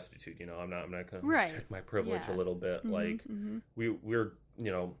weren't destitute, I'm not going to check my privilege a little bit. Like, we're,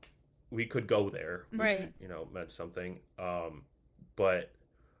 we could go there, which, meant something. But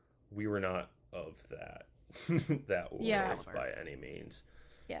we were not of that world by any means.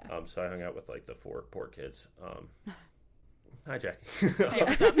 Yeah. So I hung out with like the 4 poor kids. Hi, Jackie. Hey,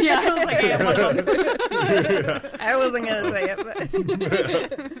 what's up? Yeah, I was like, hey, I'm one of them. I wasn't gonna say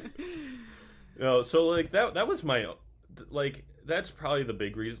it, but No, so like that was my like that's probably the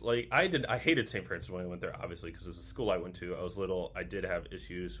big reason. Like I hated St. Francis when I went there, obviously, because it was a school I went to. I was little. I did have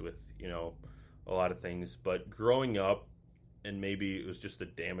issues with a lot of things, but growing up, and maybe it was just the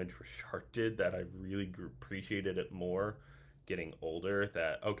damage Richard did that I really appreciated it more. Getting older,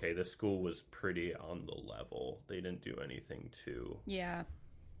 that okay, this school was pretty on the level. They didn't do anything too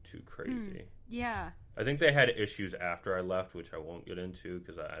crazy. Yeah. I think they had issues after I left, which I won't get into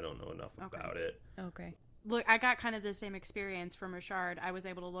because I don't know enough about it. okay. Look, I got kind of the same experience from Richard. I was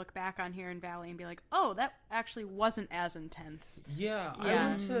able to look back on Huron Valley and be like, oh, that actually wasn't as intense. Yeah, I Yeah.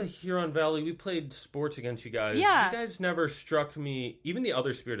 went to Huron Valley. We played sports against you guys. Yeah. You guys never struck me. Even the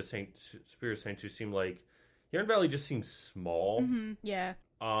other Spirit of Saints who seemed like Huron Valley just seemed small. Mm-hmm. Yeah.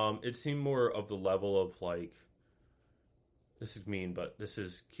 It seemed more of the level of like, this is mean, but this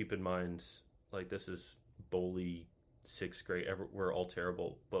is, keep in mind, like this is Boley 6th grade. We're all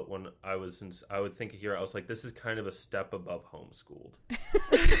terrible. But when I would think here, I was like, this is kind of a step above homeschooled.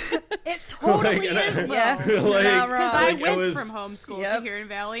 It totally Like, is, though. Yeah. Like, Not wrong. Because I like, it went was- from homeschool Yep. to Huron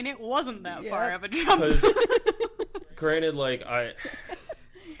Valley, and it wasn't that Yep. far of a jump. 'Cause, granted, like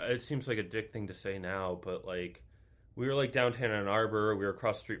it seems like a dick thing to say now, but like we were like downtown Ann Arbor. We were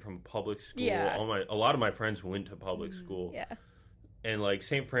across the street from a public school. Yeah. A lot of my friends went to public school. Yeah. And like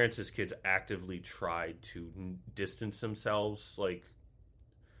St. Francis kids actively tried to distance themselves. Like,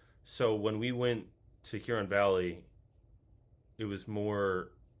 so when we went to Huron Valley, it was more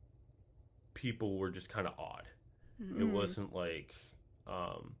people were just kind of odd. It wasn't like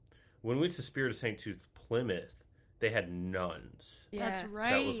when we went to Spirit of St. Tooth Plymouth, they had nuns. Yeah. That's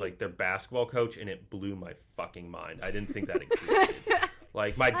right. That was like their basketball coach, and it blew my fucking mind. I didn't think that existed.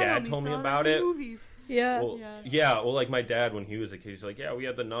 Like my I dad only told me saw about that in it. movies. Yeah. Well, Yeah. yeah. Well, like my dad, when he was a kid, he's like, "Yeah, we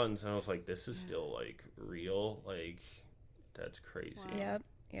had the nuns," and I was like, "This is still like real. Like, that's crazy." Wow. Yep.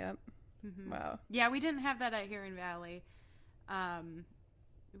 Yep. Mhm. Wow. Yeah, we didn't have that at Huron Valley.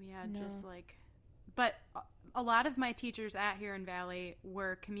 We had No. just like, but a lot of my teachers at Huron Valley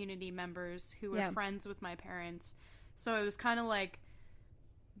were community members who were Yeah. friends with my parents. So it was kind of like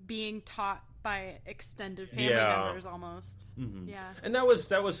being taught by extended family Yeah. members almost. Mhm. Yeah. And that was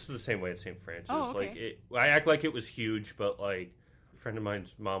the same way at St. Francis. Oh, okay. Like, I act like it was huge, but like a friend of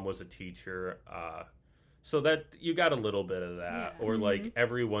mine's mom was a teacher, so that you got a little bit of that, Yeah. or like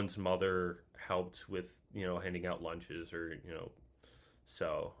everyone's mother helped with handing out lunches, or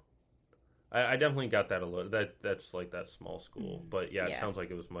so. I definitely got that a little. That's like that small school, but yeah, it Yeah. sounds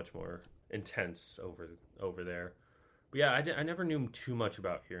like it was much more intense over there. But yeah, I never knew too much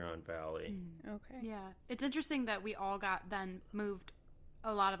about Huron Valley. Okay. Yeah. It's interesting that we all got then moved,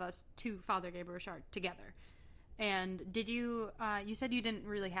 a lot of us, to Father Gabriel Richard together. And did you, you said you didn't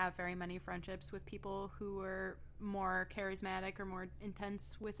really have very many friendships with people who were more charismatic or more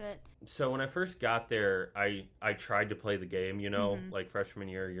intense with it. So when I first got there, I tried to play the game, like freshman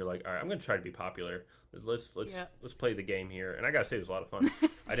year, you're like, all right, I'm going to try to be popular. Let's play the game here. And I got to say, it was a lot of fun.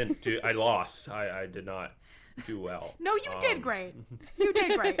 I lost. I did not do well. No, you did great. You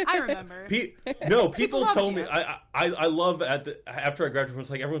did great. I remember. People loved told you. me, I love after I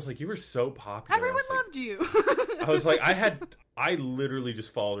graduated, everyone's like, you were so popular. Everyone I was like, loved you. I was like, I literally just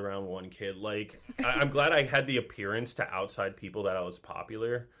followed around one kid. Like, I'm glad I had the appearance to outside people that I was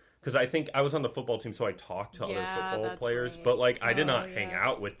popular. Because I think I was on the football team, so I talked to other football that's players. right. But, like, I did not yeah. hang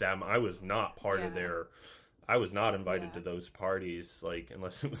out with them. I was not part of Yeah. their... I was not invited Yeah. to those parties, like,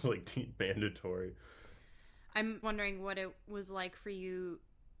 unless it was, like, team mandatory. I'm wondering what it was like for you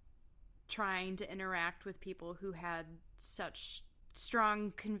trying to interact with people who had such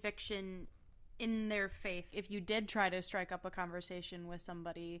strong conviction in their faith. If you did try to strike up a conversation with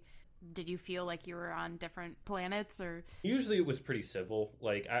somebody, did you feel like you were on different planets, or? Usually it was pretty civil.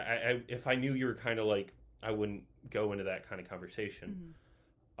 Like, I if I knew you were kind of like, I wouldn't go into that kind of conversation.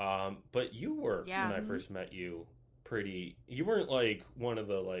 But you were, Yeah. when I first met you, you weren't like one of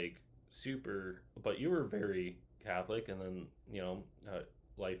the like super, but you were very Catholic, and then,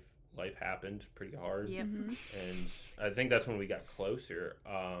 life happened pretty hard. Yep. And I think that's when we got closer.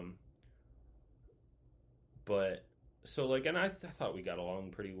 But so like, and I thought we got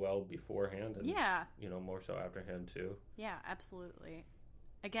along pretty well beforehand, and Yeah. more so afterhand too. Yeah, absolutely.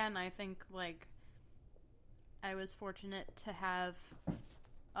 Again, I think, like, I was fortunate to have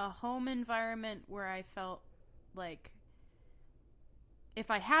a home environment where I felt like if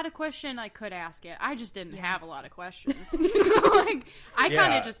I had a question, I could ask it. I just didn't have a lot of questions. Like, I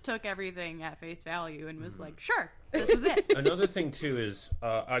kind of just took everything at face value and was like, sure, this is it. Another thing, too, is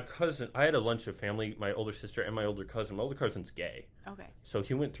I had a lunch of family, my older sister and my older cousin. My older cousin's gay. Okay. So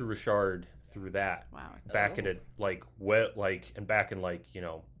he went through Richard through that. Wow. Back in it, and back in,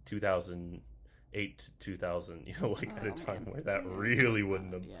 2008 to 2000, at a time where that really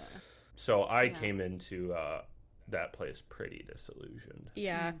wouldn't have. Yeah. So I came into that place pretty disillusioned.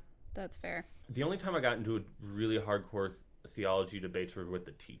 Yeah, that's fair. The only time I got into a really hardcore theology debates were with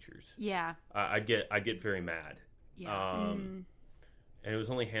the teachers. Yeah. I'd get very mad. Yeah. And it was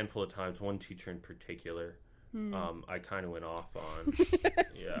only a handful of times. One teacher in particular, I kind of went off on.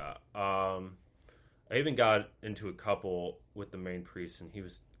 Yeah. I even got into a couple with the main priest, and he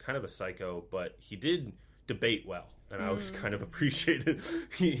was kind of a psycho, but he did debate well, and I was kind of appreciated.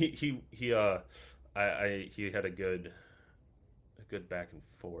 He had a good back and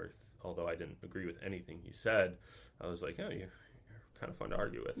forth. Although I didn't agree with anything he said, I was like, "Oh, you're kind of fun to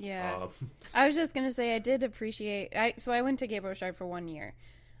argue with." Yeah, I was just gonna say I did appreciate. So I went to Gabriel Richard for 1 year,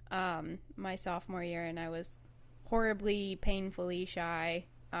 my sophomore year, and I was horribly, painfully shy.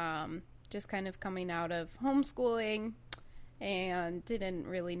 Just kind of coming out of homeschooling, and didn't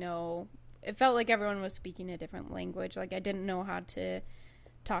really know. It felt like everyone was speaking a different language. Like I didn't know how to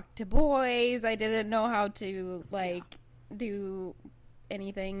talk to boys. I didn't know how to do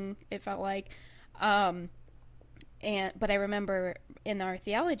anything. It felt like, but I remember in our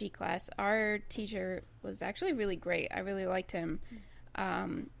theology class, our teacher was actually really great. I really liked him,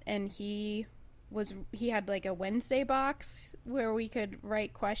 and he had like a Wednesday box where we could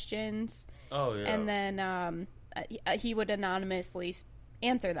write questions. Oh yeah, and then he would anonymously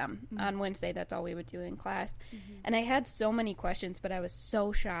answer them on Wednesday. That's all we would do in class. And I had so many questions, but I was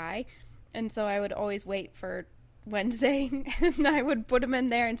so shy, and so I would always wait for Wednesday and I would put them in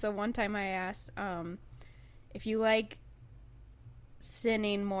there. And so one time I asked, if you like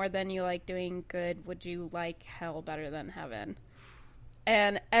sinning more than you like doing good, would you like hell better than heaven?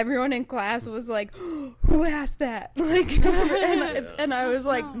 And everyone in class was like, who asked that? And I was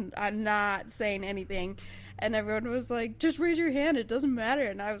like, I'm not saying anything. And everyone was like, just raise your hand. It doesn't matter.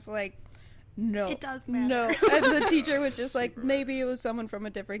 And I was like, no. It does matter. No. And the teacher was just like, maybe it was someone from a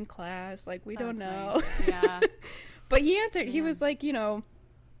different class. Like, we don't know. Nice. Yeah. But he answered. He was like,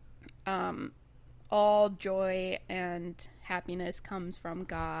 all joy and happiness comes from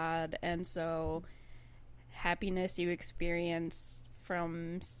God. And so happiness you experience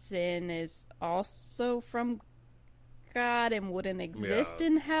from sin is also from God and wouldn't exist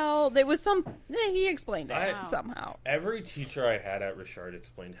in hell. There was he explained it somehow. Every teacher I had at Richard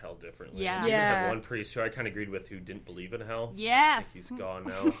explained hell differently. Yeah. I had one priest who I kind of agreed with who didn't believe in hell. Yes. I think he's gone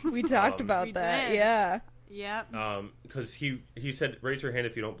now. We talked about that. did. Yeah. Yep. Because he said, raise your hand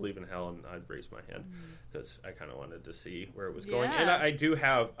if you don't believe in hell, and I'd raise my hand because I kind of wanted to see where it was going. And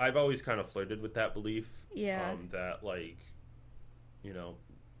I've always kind of flirted with that belief. Yeah. That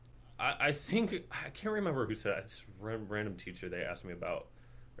I think, I can't remember who said it. This random teacher they asked me about,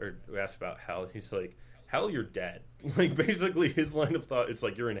 or asked about hell. He's like, hell, you're dead. Like, basically his line of thought, it's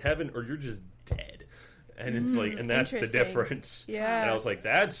like, you're in heaven or you're just dead. And it's like, and that's the difference. Yeah. And I was like,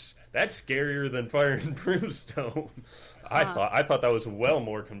 that's scarier than fire and brimstone. I thought that was well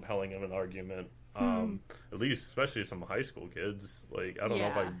more compelling of an argument. At least, especially some high school kids. Like, I don't know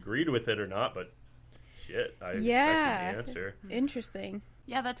if I agreed with it or not, but shit, I expected the answer. Interesting.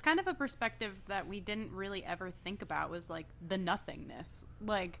 Yeah, that's kind of a perspective that we didn't really ever think about, was like the nothingness.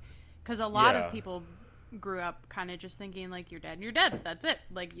 Like, because a lot of people grew up kind of just thinking like, you're dead and you're dead. That's it.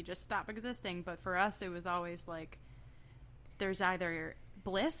 Like, you just stop existing. But for us, it was always like, there's either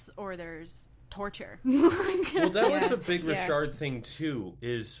bliss or there's torture. Well, that was a big Richard thing too,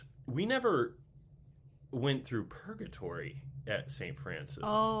 is we never went through purgatory at St. Francis.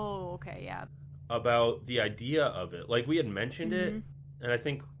 Oh, okay, yeah. About the idea of it. Like, we had mentioned it, and I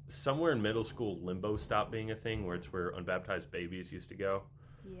think somewhere in middle school, limbo stopped being a thing, where it's where unbaptized babies used to go.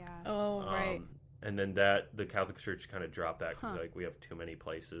 Yeah. Oh, right. And then the Catholic Church kind of dropped that because we have too many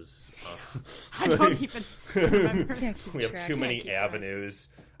places. I don't even remember. We have too many avenues.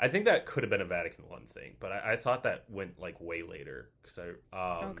 I think that could have been a Vatican I thing, but I thought that went like way later because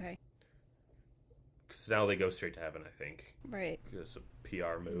okay. Because now they go straight to heaven. I think. Right. It's a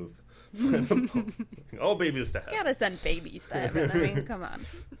PR move. All babies to heaven. Gotta send babies to heaven. I mean, come on.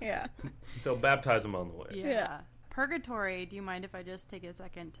 Yeah. They'll baptize them on the way. Yeah. Purgatory, do you mind if I just take a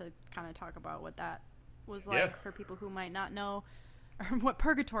second to kind of talk about what that was like for people who might not know, or what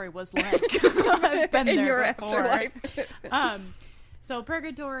purgatory was like? I've been in there your before. afterlife. So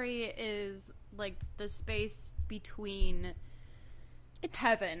purgatory is like the space between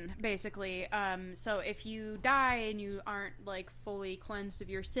heaven, basically. So if you die and you aren't like fully cleansed of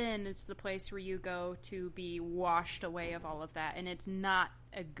your sin, it's the place where you go to be washed away of all of that, and it's not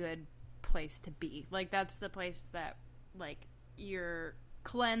a good place to be. Like, that's the place that like you're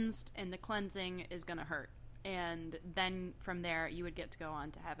cleansed, and the cleansing is gonna hurt, and then from there you would get to go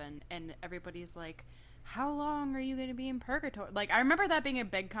on to heaven. And everybody's like, how long are you going to be in purgatory? Like, I remember that being a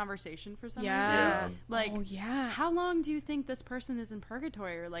big conversation for some reason. Like, how long do you think this person is in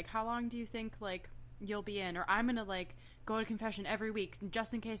purgatory? Or, like, how long do you think, like, you'll be in? Or I'm going to, like, go to confession every week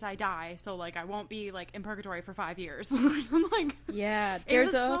just in case I die. So, like, I won't be, like, in purgatory for 5 years. Like, yeah.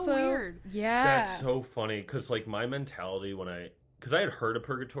 There's also... so weird. Yeah. That's so funny. Because, like, my mentality when because I had heard of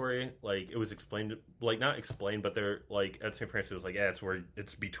purgatory, like, it was explained, like, not explained, but they're, like, at St. Francis, it was like, yeah, it's where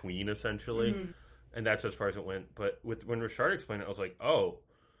it's between, essentially. Mm-hmm. And that's as far as it went. But when Richard explained it, I was like, oh,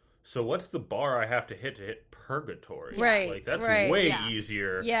 so what's the bar I have to hit purgatory? Right. Like, that's way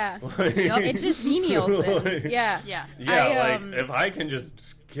easier. Yeah. Like, it's just venial sins. Like, yeah. Yeah. Yeah, like, if I can just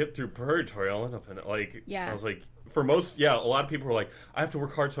skip through purgatory, I'll end up in it. Like, I was like, for most, a lot of people were like, I have to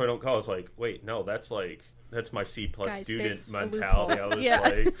work hard so I don't go. I was like, wait, no, that's my C+ student mentality.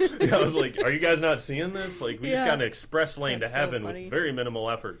 I was like, are you guys not seeing this? Like, we just got an express lane to heaven with very minimal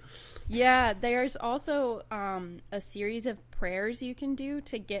effort. Yeah, there's also a series of prayers you can do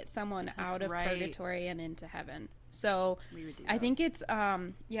to get someone out of purgatory and into heaven. So I think it's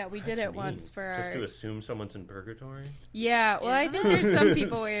we did it once for just to assume someone's in purgatory. Yeah, well, I think there's some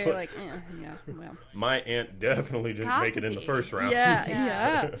people where you're like, well. My aunt definitely didn't make it in the first round.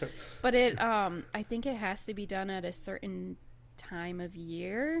 Yeah. But I think it has to be done at a certain time of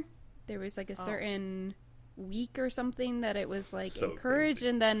year. There was like a certain week or something that it was like encouraged, crazy.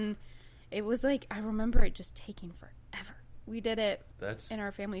 And then it was like, I remember it just taking forever. We did it in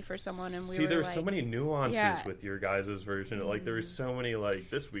our family for someone, and we were there's like, so many nuances with your guys' version. Like, there was so many, like,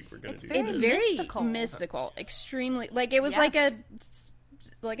 this week we're going to do this. It's very mystical, extremely. Like, it was like a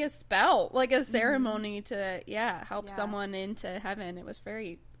spell, like a ceremony to, help someone into heaven. It was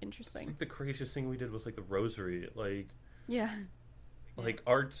very interesting. I think the craziest thing we did was, like, the rosary. Like, like,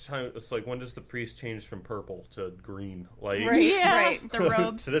 our time, it's like, when does the priest change from purple to green? Like, the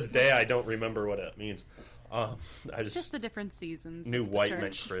robes. To this day, I don't remember what it means. It's just the different seasons. Knew white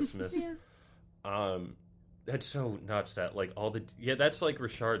meant Christmas. That's so nuts that, like, all the... Yeah, that's like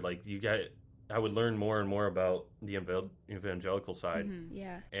Richard. Like, I would learn more and more about the evangelical side. Mm-hmm.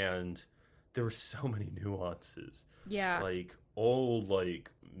 Yeah. And there were so many nuances. Yeah. Like, old,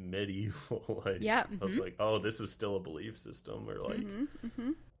 like, medieval. Like, I was like, oh, this is still a belief system. Or, like,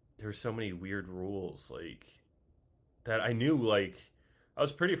 there's so many weird rules, like, that I knew, like, I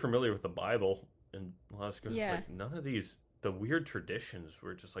was pretty familiar with the Bible. And Alaska was like, none of these, the weird traditions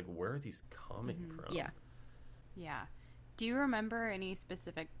were just like, where are these coming from? Yeah. Do you remember any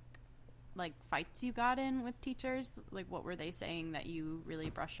specific, like, fights you got in with teachers? Like, what were they saying that you really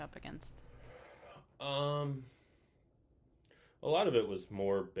brushed up against? A lot of it was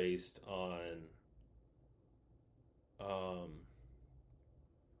more based on,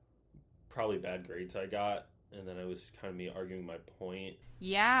 probably bad grades I got. And then it was kind of me arguing my point.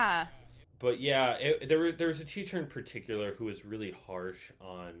 Yeah. But yeah, there was a teacher in particular who was really harsh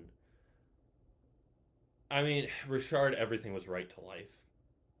on... I mean, Richard, everything was right to life.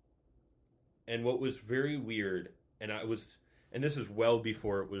 And what was very weird, and this is well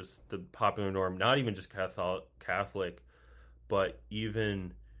before it was the popular norm, not even just Catholic, but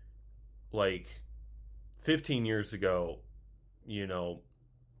even, like, 15 years ago, you know,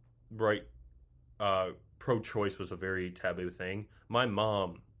 pro-choice was a very taboo thing. My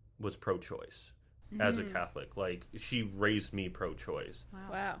mom was pro-choice as a Catholic. Like, she raised me pro-choice.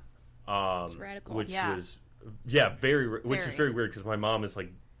 Wow. It's radical. Which was, which is very weird because my mom is,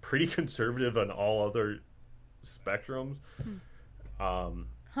 like, pretty conservative on all other spectrums.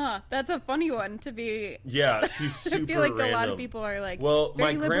 That's a funny one to be. Yeah, she's super I feel like random. A lot of people are like, well,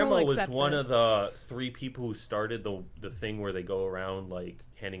 my grandma was one of the 3 people who started the thing where they go around, like,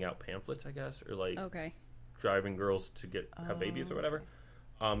 handing out pamphlets, I guess, or, like, driving girls to have babies or whatever.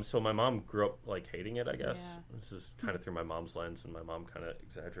 So my mom grew up, like, hating it, I guess. Yeah. This is kind of through my mom's lens, and my mom kind of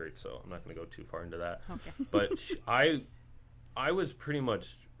exaggerates, so I'm not going to go too far into that. Okay. But I was pretty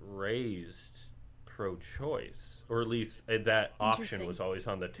much raised pro-choice, or at least that option was always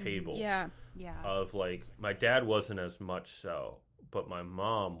on the table. Yeah. Of, like, my dad wasn't as much so, but my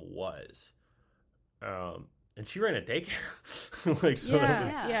mom was. And she ran a daycare. Like, so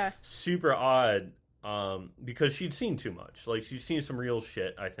that was super odd. Because she'd seen too much. Like, she'd seen some real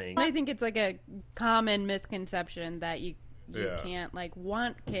shit, I think. I think it's like a common misconception that you can't like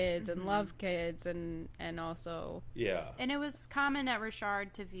want kids and love kids and also And it was common at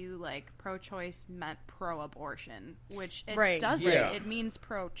Richard to view like pro-choice meant pro-abortion, which it doesn't. It means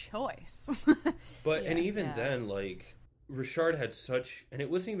pro-choice. But and even then, like Richard had such, and it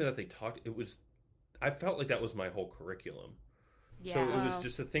wasn't even that they talked. It was, I felt like that was my whole curriculum. So it was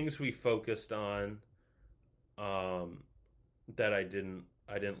just the things we focused on, that I didn't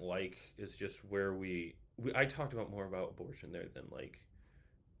like is just where I talked more about abortion there than like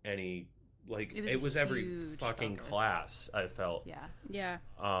any, like it was every fucking focus. Class I felt.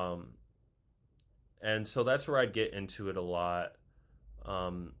 And so that's where I'd get into it a lot.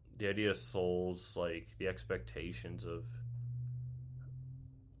 The idea of souls, like the expectations of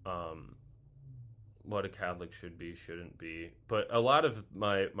what a Catholic should be, shouldn't be. But a lot of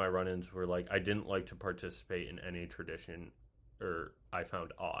my run-ins were like I didn't like to participate in any tradition or I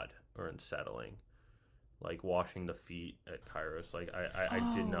found odd or unsettling. Like washing the feet at Kairos. Like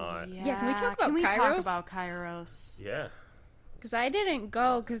I did not. Yeah, can we talk about Kairos? Can we talk about Kairos? Yeah. Because I didn't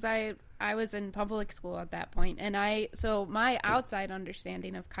go because I was in public school at that point. And so my outside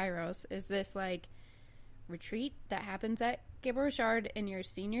understanding of Kairos is this like retreat that happens at Gabriel Richard in your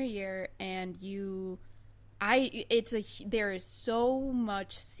senior year, and there is so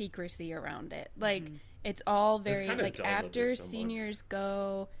much secrecy around it. Like it's all very like after seniors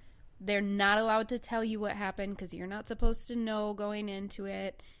go, they're not allowed to tell you what happened because you're not supposed to know going into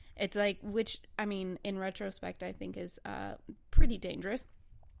it. It's like, which I mean, in retrospect, I think is pretty dangerous.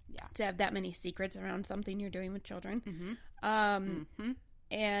 Yeah, to have that many secrets around something you're doing with children. And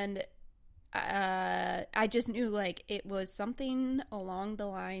I just knew like it was something along the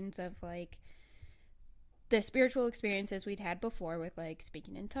lines of like the spiritual experiences we'd had before with like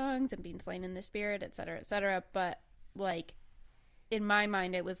speaking in tongues and being slain in the spirit, et cetera, but like in my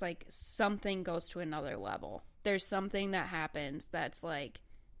mind it was like something goes to another level. There's something that happens that's like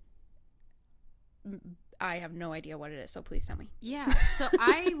I have no idea what it is, so please tell me. Yeah, so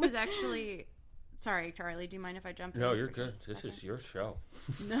I was actually sorry, Charlie, do you mind if I jump in? No, you're good. This is your show.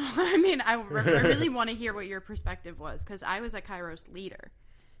 No, I mean, I really want to hear what your perspective was, because I was a Kairos leader.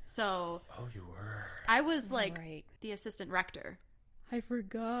 So... Oh, you were. I was, like, the assistant rector. I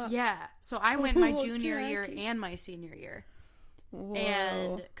forgot. Yeah. So I went my junior year and my senior year. Whoa.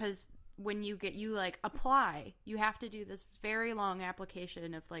 And, because when you apply, you have to do this very long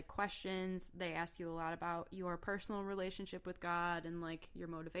application of, like, questions. They ask you a lot about your personal relationship with God and, like, your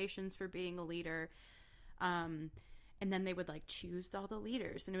motivations for being a leader. And then they would, like, choose all the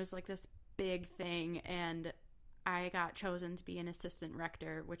leaders. And it was, like, this big thing. And I got chosen to be an assistant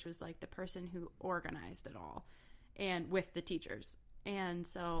rector, which was, like, the person who organized it all, and with the teachers. And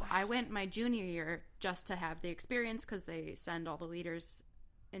so I went my junior year just to have the experience, because they send all the leaders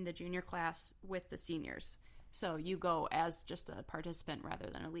in the junior class with the seniors. So you go as just a participant rather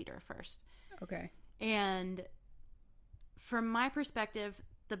than a leader first. Okay. And from my perspective,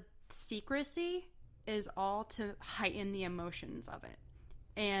 the secrecy is all to heighten the emotions of it.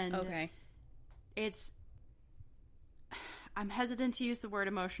 And I'm hesitant to use the word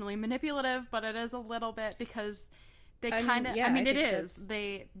emotionally manipulative, but it is a little bit, because they kind of, it is.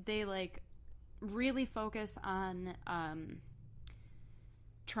 They like really focus on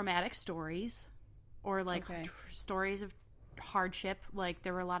traumatic stories, or like stories of hardship. Like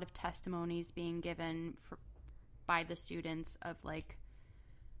there were a lot of testimonies being given by the students of like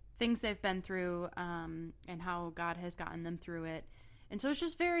things they've been through, and how God has gotten them through it. And so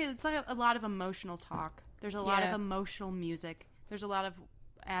it's like a lot of emotional talk. There's a lot of emotional music. There's a lot of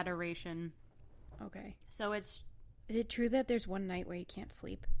adoration. Okay. So is it true that there's one night where you can't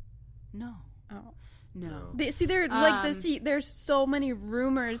sleep? No. Oh. No. There's so many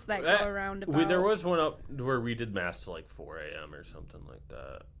rumors that go around about... There was one up where we did mass to like 4 a.m. or something like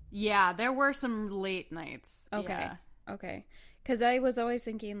that. Yeah, there were some late nights. Okay. Yeah. Okay. Because I was always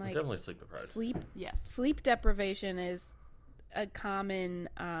thinking like... Definitely sleep deprived. Yes. Sleep deprivation is a common,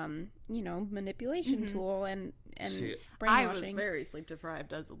 manipulation tool and brainwashing. I was very sleep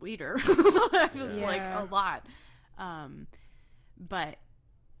deprived as a leader. It was like a lot. But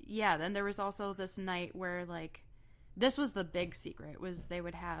yeah, then there was also this night where like, this was the big secret, was they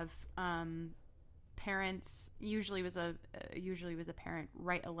would have parents, usually was a parent,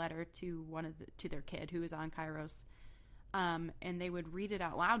 write a letter to to their kid who was on Kairos, and they would read it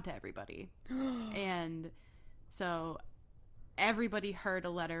out loud to everybody. And so everybody heard a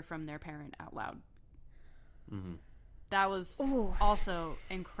letter from their parent out loud. Mm-hmm. That was also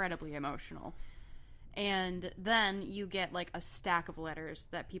incredibly emotional. And then you get like a stack of letters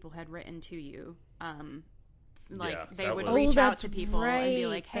that people had written to you Like, Yeah, they that would was- reach out that's to people and be right.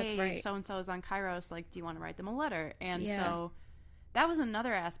 like, That's hey, right. so-and-so is on Kairos, like, do you want to write them a letter? And Yeah. so that was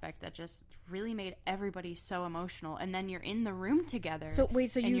another aspect that just really made everybody so emotional. And then you're in the room together. So,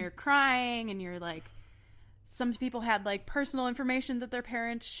 wait, so and you- you're crying, and you're like, some people had like personal information that their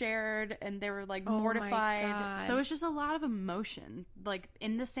parents shared, and they were like Oh my mortified. God. So it's just a lot of emotion, like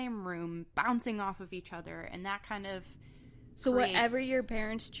in the same room, bouncing off of each other, and that kind of. So creates- whatever your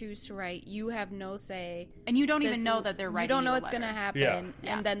parents choose to write, you have no say. and you don't This- even know that they're writing. You don't know a what's going to letter. happen, Yeah.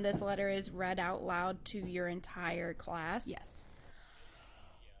 Yeah. and then this letter is read out loud to your entire class. Yes.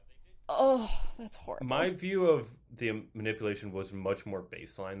 Oh, that's horrible. My view of the manipulation was much more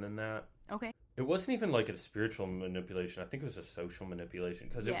baseline than that. Okay. It wasn't even like a spiritual manipulation. I think it was a social manipulation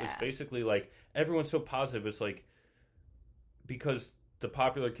because it was Yeah. basically like everyone's so positive. It's like because the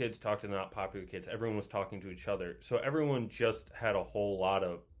popular kids talked to the not popular kids, everyone was talking to each other. So everyone just had a whole lot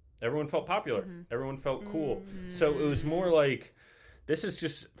of. Everyone felt popular. Everyone felt cool. So it was more like this is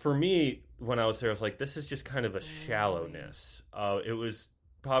just for me when I was there. I was like, this is just kind of a shallowness. It was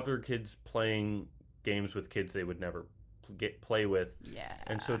popular kids playing games with kids they would never play with. Yeah.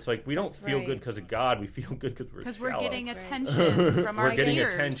 And so it's like we don't That's feel right. good because of God. We feel good because We're shallow. getting That's right. attention from our We're getting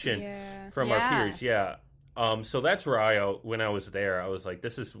peers. attention Yeah. from our Yeah. peers. Yeah. So that's where when I was there, I was like,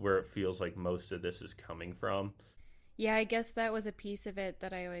 this is where it feels like most of this is coming from. Yeah, I guess that was a piece of it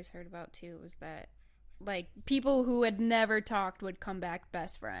that I always heard about too, was that like people who had never talked would come back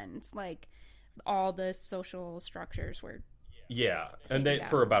best friends. Like all the social structures were Yeah. Take And then it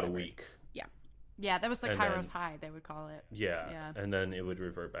for out, about a whatever. week. Yeah, that was the And Kairos then- High, they would call it. Yeah. Yeah. And then it would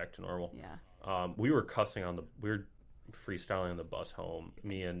revert back to normal. Yeah. We were cussing we were freestyling on the bus home,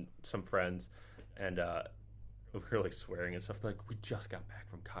 me and some friends, and we were like swearing and stuff. Like we just got back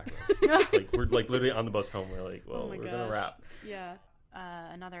from Kairos. Like we're like literally on the bus home. We're like, well, Oh my we're gonna gosh. rap. Yeah.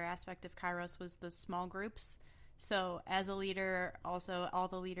 Another aspect of Kairos was the small groups. So as a leader, also all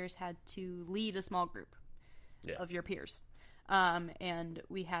the leaders had to lead a small group Yeah. of your peers. And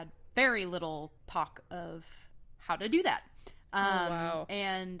we had very little talk of how to do that. wow.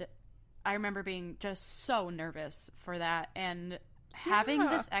 And I remember being just so nervous for that and having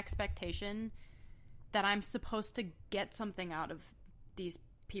this expectation that I'm supposed to get something out of these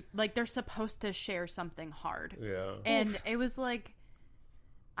people. Like, they're supposed to share something hard. Yeah. And it was like,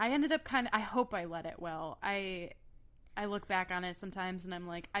 I ended up I hope I led it well. I look back on it sometimes and I'm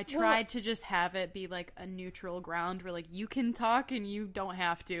like, I tried to just have it be like a neutral ground where like you can talk and you don't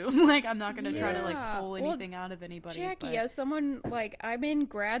have to. Like, I'm not going to try to like Yeah. pull Well, anything out of anybody. Jackie, but- as someone like I'm in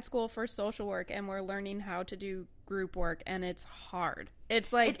grad school for social work and we're learning how to do group work and it's hard.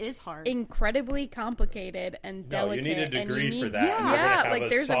 It's like It is hard. incredibly complicated and No, delicate. you need a and degree you need, for that. You're gonna Yeah, have like a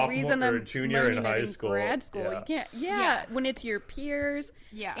there's a sophomore reason or a I'm junior in learning high it in school. grad school. Yeah. You can't. Yeah. When it's your peers.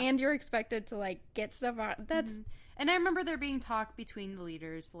 Yeah. And you're expected to like get stuff out. That's And I remember there being talk between the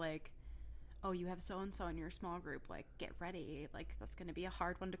leaders, like, oh, you have so-and-so in your small group, like, get ready. Like, that's going to be a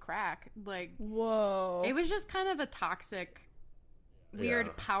hard one to crack. Like, whoa. it was just kind of a toxic, weird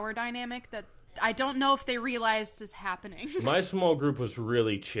Yeah. power dynamic that I don't know if they realized is happening. My small group was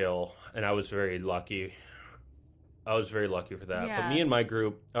really chill, and I was very lucky. I was very lucky for that. Yeah. But me and my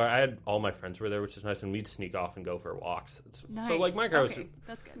group, I had all my friends were there, which is nice, and we'd sneak off and go for walks. So like my guy was, Okay,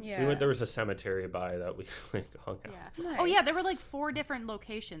 that's good. Yeah. we went. There was a cemetery by that we like hung out. Yeah. Nice. Oh yeah, there were like 4 different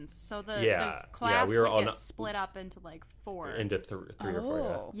locations. So the Yeah, class we were would on get split up into like 4. Into three or four.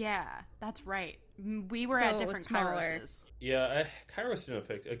 Oh. Yeah, that's right. We were So at it was different smaller. Kairoses. Yeah, Kairos didn't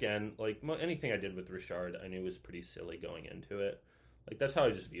affect. Again, like anything I did with Richard, I knew was pretty silly going into it. Like that's how I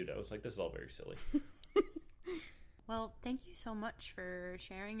just viewed it. I was like, this is all very silly. Well, thank you so much for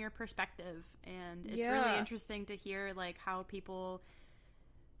sharing your perspective, and it's Yeah. really interesting to hear like how people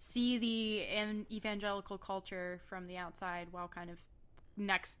see the evangelical culture from the outside while kind of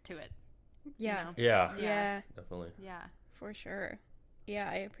next to it. Yeah. know? Yeah, Yeah. definitely. Yeah. For sure. Yeah,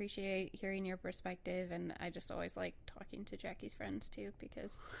 I appreciate hearing your perspective, and I just always like talking to Jackie's friends too,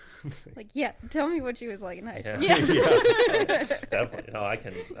 because, like, yeah, tell me what she was like in high school. Yeah, yeah. Definitely. No, I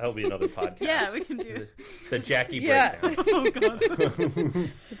can. That'll be another podcast. Yeah, we can do. The Jackie Yeah. breakdown. Oh god.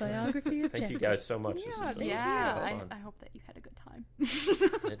 The biography of Thank Jackie. you guys so much. Yeah, This is thank Yeah, really fun. I hope that you had a good time.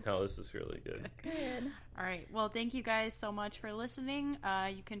 No, this is really good. Good. All right. Well, thank you guys so much for listening.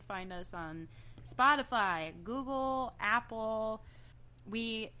 You can find us on Spotify, Google, Apple.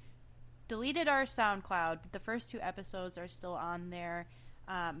 We deleted our SoundCloud, but the first 2 episodes are still on there.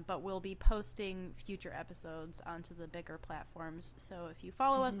 But we'll be posting future episodes onto the bigger platforms. So if you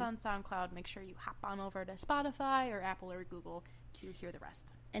follow us on SoundCloud, make sure you hop on over to Spotify or Apple or Google to hear the rest.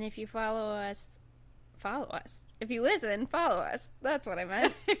 And if you follow us follow us. If you listen, follow us. That's what I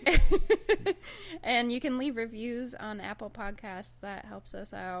meant. And you can leave reviews on Apple Podcasts. That helps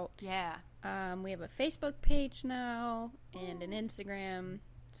us out. Yeah. We have a Facebook page now and an Instagram.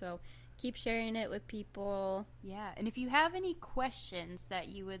 So keep sharing it with people. Yeah. And if you have any questions that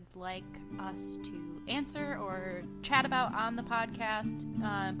you would like us to answer or chat about on the podcast,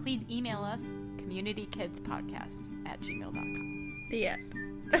 please email us, communitykidspodcast@gmail.com. The end.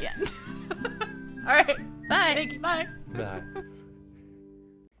 The end. All right. Bye. Thank you. Bye. Bye.